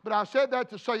God, but I said that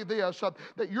to say this,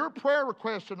 that your prayer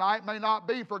request tonight may not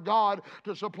be for God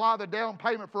to supply the down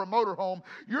payment for a motorhome.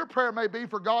 Your prayer may be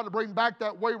for God to bring back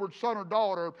that wayward son or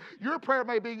daughter. Your prayer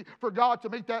may be for God to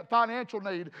meet that financial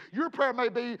need. Your prayer may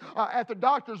be at the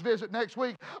doctor's visit next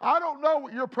week. I don't know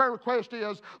what your prayer request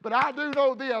is, but I do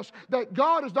know this, that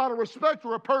God is not a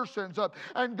respecter of persons,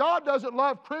 and God doesn't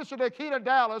love Chris and Nikita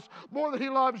Dallas more than he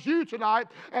loves you tonight,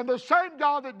 and the same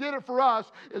God that did it for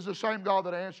us is the same God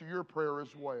that answered your prayer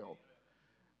as well.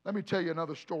 Let me tell you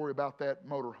another story about that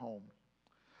motorhome.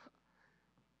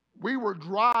 We were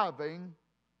driving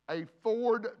a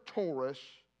Ford Taurus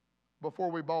before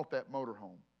we bought that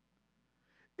motorhome.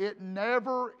 It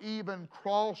never even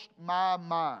crossed my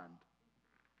mind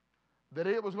that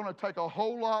it was going to take a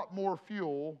whole lot more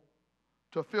fuel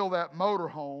to fill that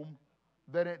motorhome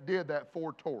than it did that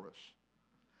Ford Taurus.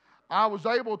 I was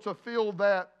able to fill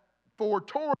that Ford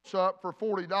Taurus up for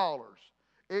 $40.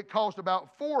 It cost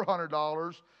about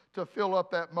 $400 to fill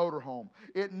up that motorhome.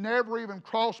 It never even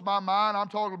crossed my mind. I'm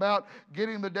talking about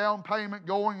getting the down payment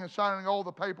going and signing all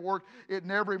the paperwork. It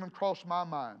never even crossed my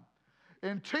mind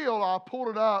until I pulled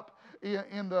it up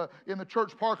in the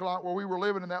church parking lot where we were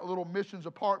living in that little missions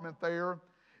apartment there,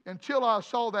 until I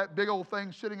saw that big old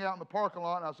thing sitting out in the parking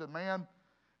lot, and I said, man,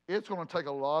 It's going to take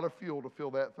a lot of fuel to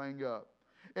fill that thing up.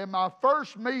 And my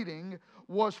first meeting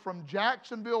was from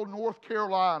Jacksonville, North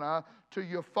Carolina to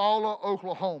Eufaula,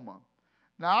 Oklahoma.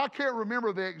 Now, I can't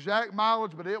remember the exact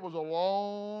mileage, but it was a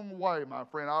long way, my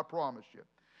friend, I promise you.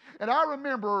 And I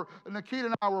remember Nikita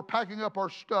and I were packing up our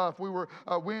stuff. We were,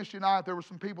 Wednesday night, there were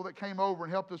some people that came over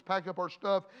and helped us pack up our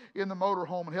stuff in the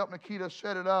motorhome and helped Nikita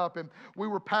set it up. And we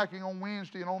were packing on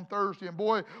Wednesday and on Thursday. And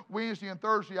boy, Wednesday and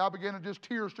Thursday, I began to just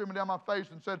tears streaming down my face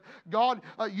and said, God,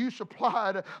 you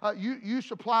supplied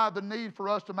the need for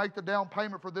us to make the down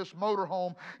payment for this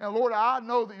motorhome. And Lord, I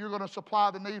know that you're going to supply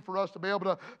the need for us to be able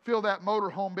to fill that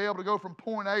motorhome, be able to go from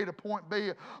point A to point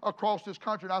B across this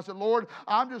country. And I said, Lord,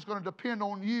 I'm just going to depend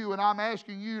on you. And I'm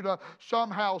asking you to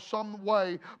somehow, some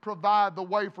way, provide the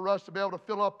way for us to be able to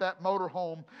fill up that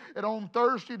motorhome. And on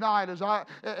Thursday night,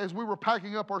 as we were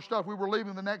packing up our stuff, we were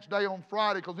leaving the next day on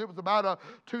Friday because it was about a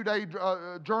 2-day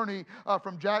journey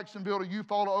from Jacksonville to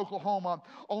Eufaula, Oklahoma.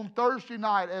 On Thursday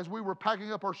night, as we were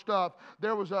packing up our stuff,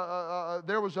 there was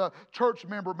a church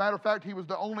member. Matter of fact, he was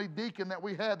the only deacon that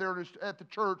we had there at the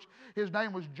church. His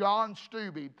name was John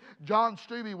Stubbe. John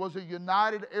Stubbe was a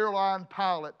United Airline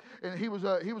pilot, and he was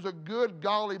a good,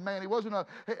 golly man.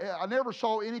 I never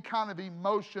saw any kind of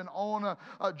emotion on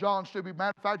John Stubbe.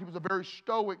 Matter of fact, he was a very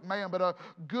stoic man, but a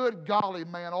good, golly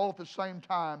man all at the same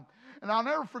time. And I'll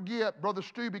never forget, Brother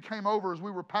Stubbe came over as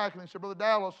we were packing. He said, Brother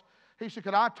Dallas, he said,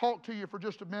 could I talk to you for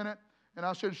just a minute? And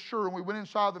I said, sure. And we went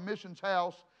inside the missions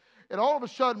house. And all of a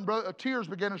sudden, tears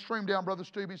began to stream down Brother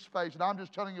Stubbe's face. And I'm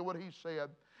just telling you what he said.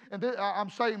 And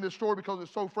I'm saying this story because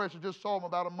it's so fresh. I just saw him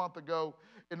about a month ago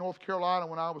in North Carolina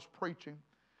when I was preaching.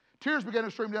 Tears began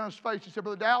to stream down his face. He said,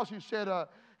 Brother Dallas, he said,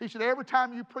 every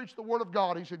time you preach the Word of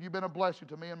God, he said, you've been a blessing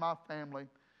to me and my family.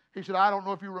 He said, I don't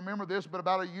know if you remember this, but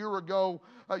about a year ago,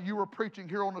 you were preaching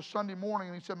here on a Sunday morning,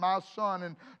 and he said, my son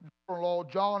and daughter-in-law,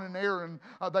 John and Aaron,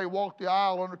 they walked the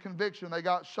aisle under conviction. They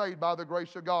got saved by the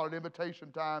grace of God at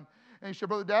invitation time. And he said,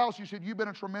 Brother Dallas, he said, you've been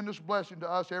a tremendous blessing to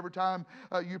us every time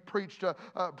you preach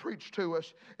to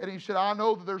us. And he said, I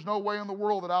know that there's no way in the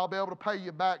world that I'll be able to pay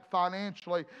you back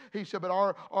financially. He said, but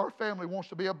our family wants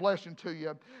to be a blessing to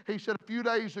you. He said, a few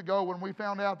days ago when we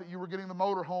found out that you were getting the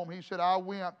motorhome, he said, I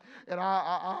went and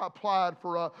I applied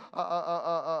for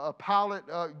a pilot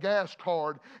gas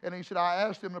card. And he said, I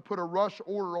asked him to put a rush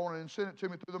order on it and send it to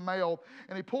me through the mail.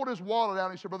 And he pulled his wallet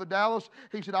out and he said, Brother Dallas,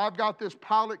 he said, I've got this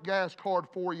pilot gas card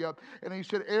for you. And he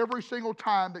said, every single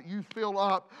time that you fill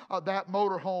up that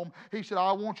motorhome, he said,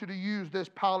 I want you to use this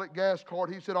pilot gas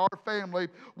card. He said, our family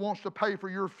wants to pay for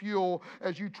your fuel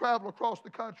as you travel across the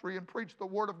country and preach the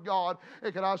Word of God.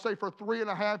 And can I say, for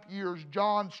 3.5 years,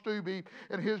 John Stubbe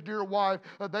and his dear wife,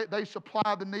 they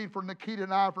supplied the need for Nikita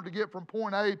and I to get from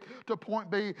point A to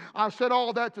point B. I said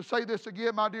all that to say this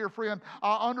again, my dear friend.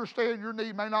 I understand your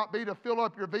need may not be to fill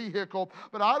up your vehicle,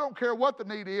 but I don't care what the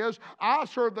need is. I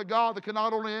serve the God that can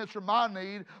not only answer my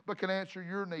need, but can answer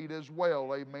your need as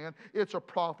well. Amen. It's a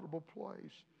profitable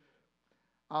place.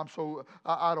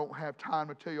 I don't have time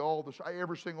to tell you all this.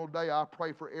 Every single day I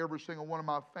pray for every single one of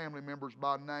my family members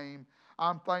by name.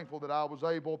 I'm thankful that I was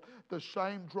able, the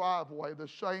same driveway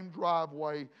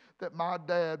that my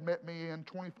dad met me in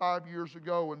 25 years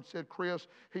ago and said, Chris,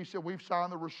 he said, we've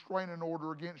signed the restraining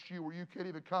order against you where you can't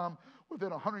even come within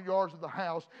 100 yards of the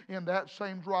house. In that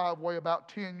same driveway about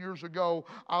 10 years ago,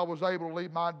 I was able to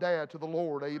lead my dad to the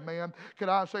Lord. Amen. Can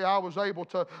I say I was able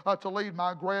to lead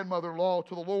my grandmother-in-law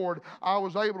to the Lord? I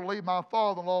was able to lead my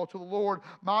father-in-law to the Lord.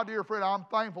 My dear friend, I'm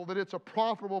thankful that it's a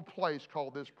profitable place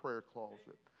called this prayer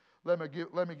closet. Let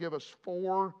me give us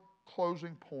 4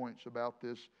 closing points about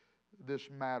this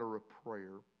matter of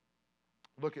prayer.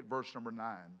 Look at verse number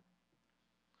 9.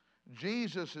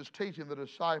 Jesus is teaching the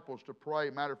disciples to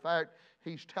pray. Matter of fact,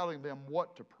 he's telling them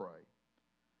what to pray.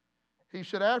 He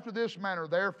said, after this manner,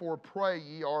 therefore pray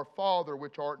ye, our Father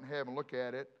which art in heaven. Look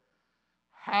at it.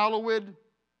 Hallowed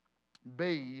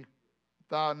be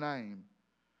thy name.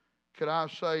 Can I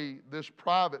say this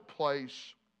private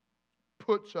place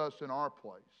puts us in our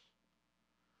place?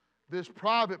 This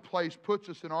private place puts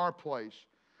us in our place.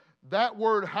 That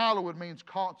word hallowed means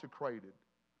consecrated.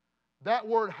 That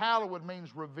word hallowed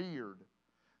means revered.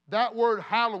 That word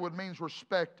hallowed means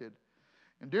respected.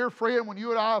 And dear friend, when you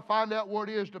and I find out what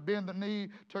it is to bend the knee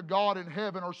to God in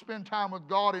heaven or spend time with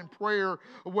God in prayer,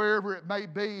 wherever it may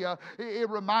be, it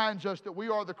reminds us that we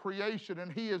are the creation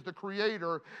and He is the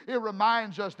creator. It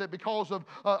reminds us that because of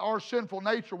our sinful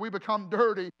nature, we become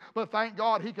dirty, but thank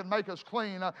God He can make us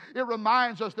clean. It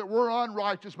reminds us that we're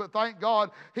unrighteous, but thank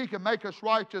God He can make us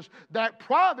righteous. That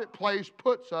private place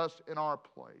puts us in our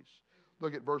place.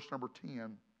 Look at verse number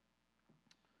 10.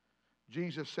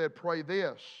 Jesus said, pray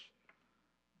this.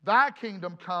 Thy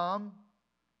kingdom come,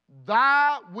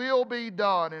 thy will be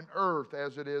done in earth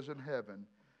as it is in heaven.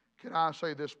 Can I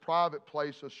say this private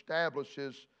place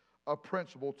establishes a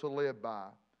principle to live by?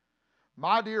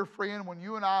 My dear friend, when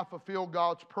you and I fulfill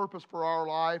God's purpose for our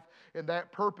life, and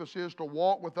that purpose is to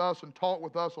walk with us and talk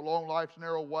with us along life's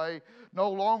narrow way, no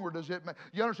longer does it matter.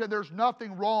 You understand, there's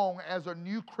nothing wrong as a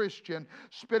new Christian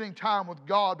spending time with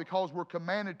God because we're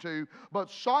commanded to,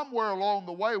 but somewhere along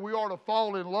the way we ought to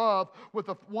fall in love with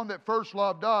the one that first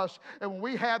loved us. And when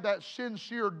we have that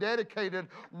sincere, dedicated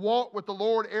walk with the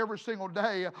Lord every single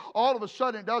day, all of a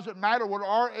sudden it doesn't matter what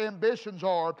our ambitions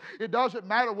are. It doesn't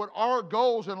matter what our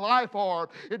goals in life are.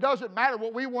 It doesn't matter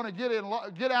what we want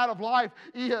to get out of life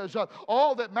is.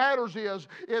 All that matters is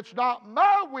it's not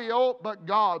my will, but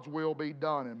God's will be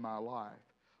done in my life.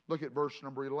 Look at verse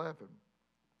number 11.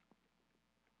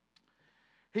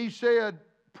 He said,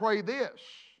 pray this,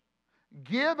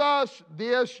 give us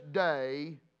this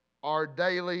day our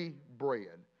daily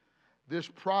bread. This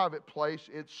private place,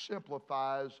 it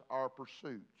simplifies our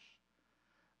pursuits.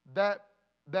 That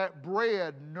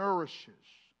bread nourishes.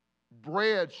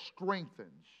 Bread strengthens.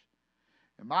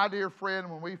 And my dear friend,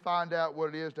 when we find out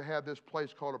what it is to have this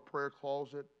place called a prayer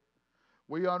closet,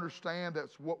 we understand that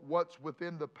what's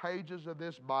within the pages of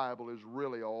this Bible is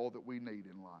really all that we need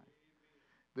in life.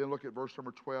 Then look at verse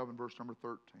number 12 and verse number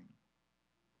 13.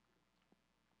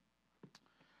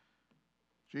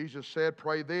 Jesus said,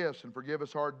 pray this and forgive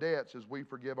us our debts as we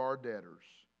forgive our debtors.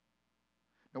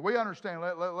 Now we understand,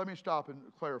 let me stop and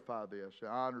clarify this.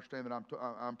 I understand that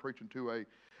I'm preaching to a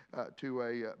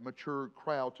mature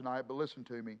crowd tonight, but listen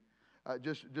to me,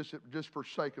 just for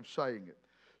sake of saying it.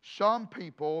 Some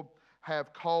people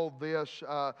have called this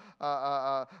the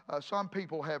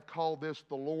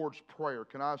Lord's Prayer.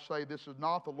 Can I say this is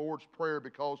not the Lord's Prayer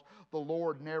because the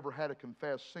Lord never had to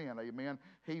confess sin, amen?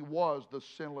 He was the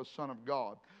sinless Son of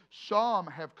God. Some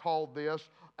have called this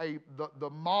the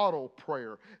model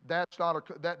prayer. That's not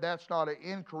an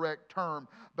incorrect term,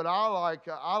 but I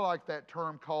like that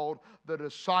term called the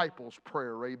disciples'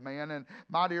 prayer, amen. And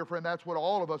my dear friend, that's what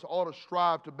all of us ought to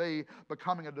strive to be,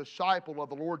 becoming a disciple of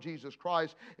the Lord Jesus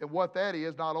Christ. And what that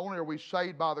is, not only are we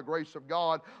saved by the grace of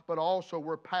God, but also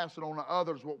we're passing on to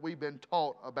others what we've been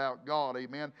taught about God,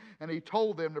 amen. And He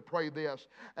told them to pray this,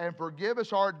 and forgive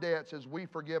us our debts as we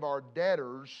forgive our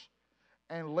debtors,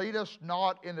 and lead us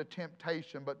not into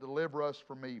temptation, but deliver us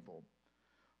from evil.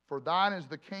 For thine is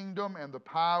the kingdom and the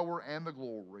power and the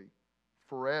glory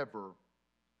forever.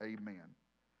 Amen.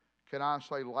 Can I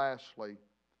say lastly,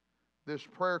 this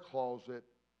prayer closet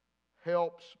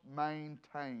helps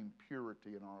maintain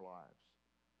purity in our lives.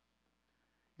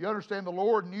 You understand, the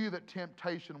Lord knew that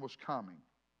temptation was coming.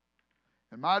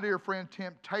 And my dear friend,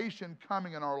 temptation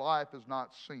coming in our life is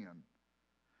not sin.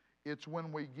 It's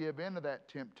when we give into that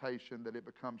temptation that it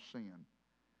becomes sin.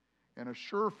 And a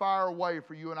surefire way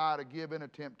for you and I to give in to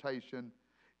temptation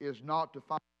is not to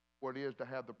find what it is to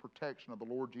have the protection of the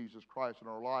Lord Jesus Christ in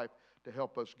our life to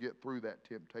help us get through that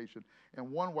temptation. And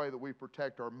one way that we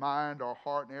protect our mind, our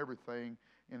heart, and everything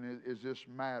is this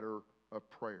matter of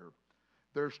prayer.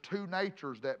 There's two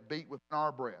natures that beat within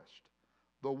our breast.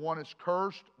 The one is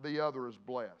cursed, the other is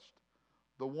blessed.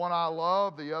 The one I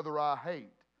love, the other I hate.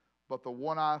 But the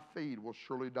one I feed will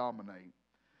surely dominate.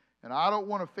 And I don't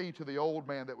want to feed to the old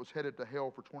man that was headed to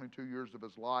hell for 22 years of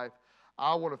his life.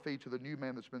 I want to feed to the new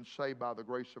man that's been saved by the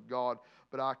grace of God.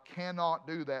 But I cannot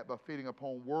do that by feeding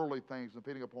upon worldly things and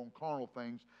feeding upon carnal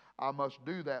things. I must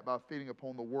do that by feeding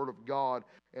upon the Word of God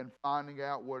and finding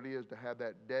out what it is to have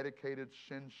that dedicated,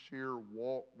 sincere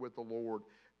walk with the Lord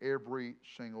every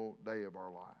single day of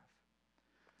our life.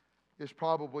 It's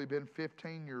probably been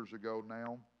 15 years ago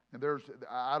now. And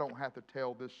I don't have to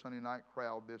tell this Sunday night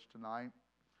crowd this tonight.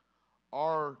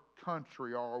 Our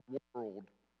country, our world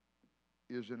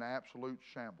is in absolute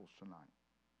shambles tonight.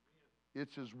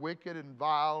 It's as wicked and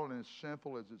vile and as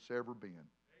sinful as it's ever been.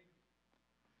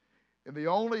 And the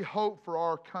only hope for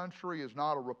our country is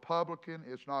not a Republican,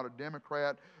 it's not a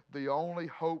Democrat. The only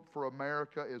hope for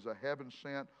America is a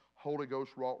heaven-sent, Holy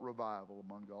Ghost-wrought revival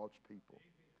among God's people.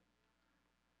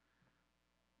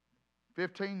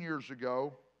 15 years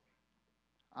ago,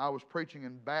 I was preaching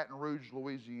in Baton Rouge,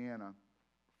 Louisiana.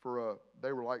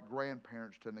 They were like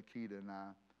grandparents to Nikita and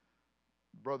I.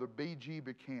 Brother B.G.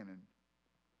 Buchanan.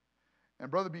 And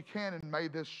Brother Buchanan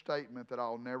made this statement that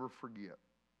I'll never forget.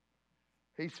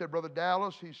 He said, Brother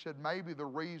Dallas, he said, maybe the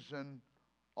reason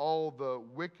all the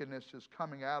wickedness is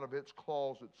coming out of its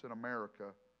closets in America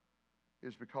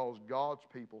is because God's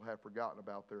people have forgotten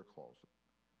about their closet.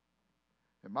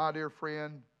 And my dear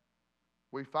friend,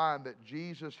 we find that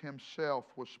Jesus Himself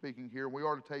was speaking here. We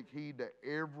ought to take heed to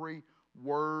every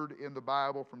word in the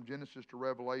Bible from Genesis to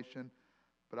Revelation,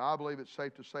 but I believe it's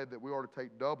safe to say that we ought to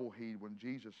take double heed when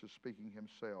Jesus is speaking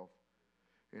himself.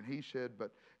 And he said,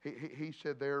 but he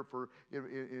said there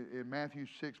in Matthew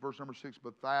 6, verse number 6,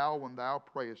 but thou, when thou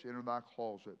prayest, enter thy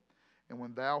closet. And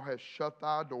when thou hast shut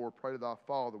thy door, pray to thy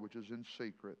Father which is in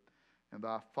secret. And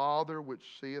thy Father which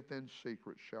seeth in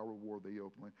secret shall reward thee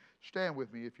openly. Stand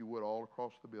with me, if you would, all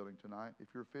across the building tonight. If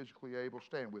you're physically able,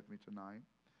 stand with me tonight.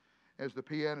 As the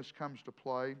pianist comes to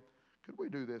play, could we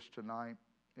do this tonight?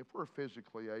 If we're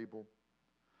physically able,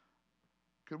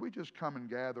 could we just come and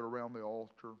gather around the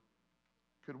altar?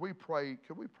 Could we pray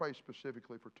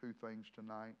specifically for two things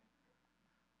tonight?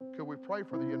 Could we pray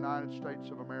for the United States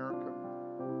of America?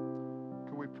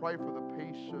 Could we pray for the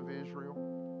peace of Israel?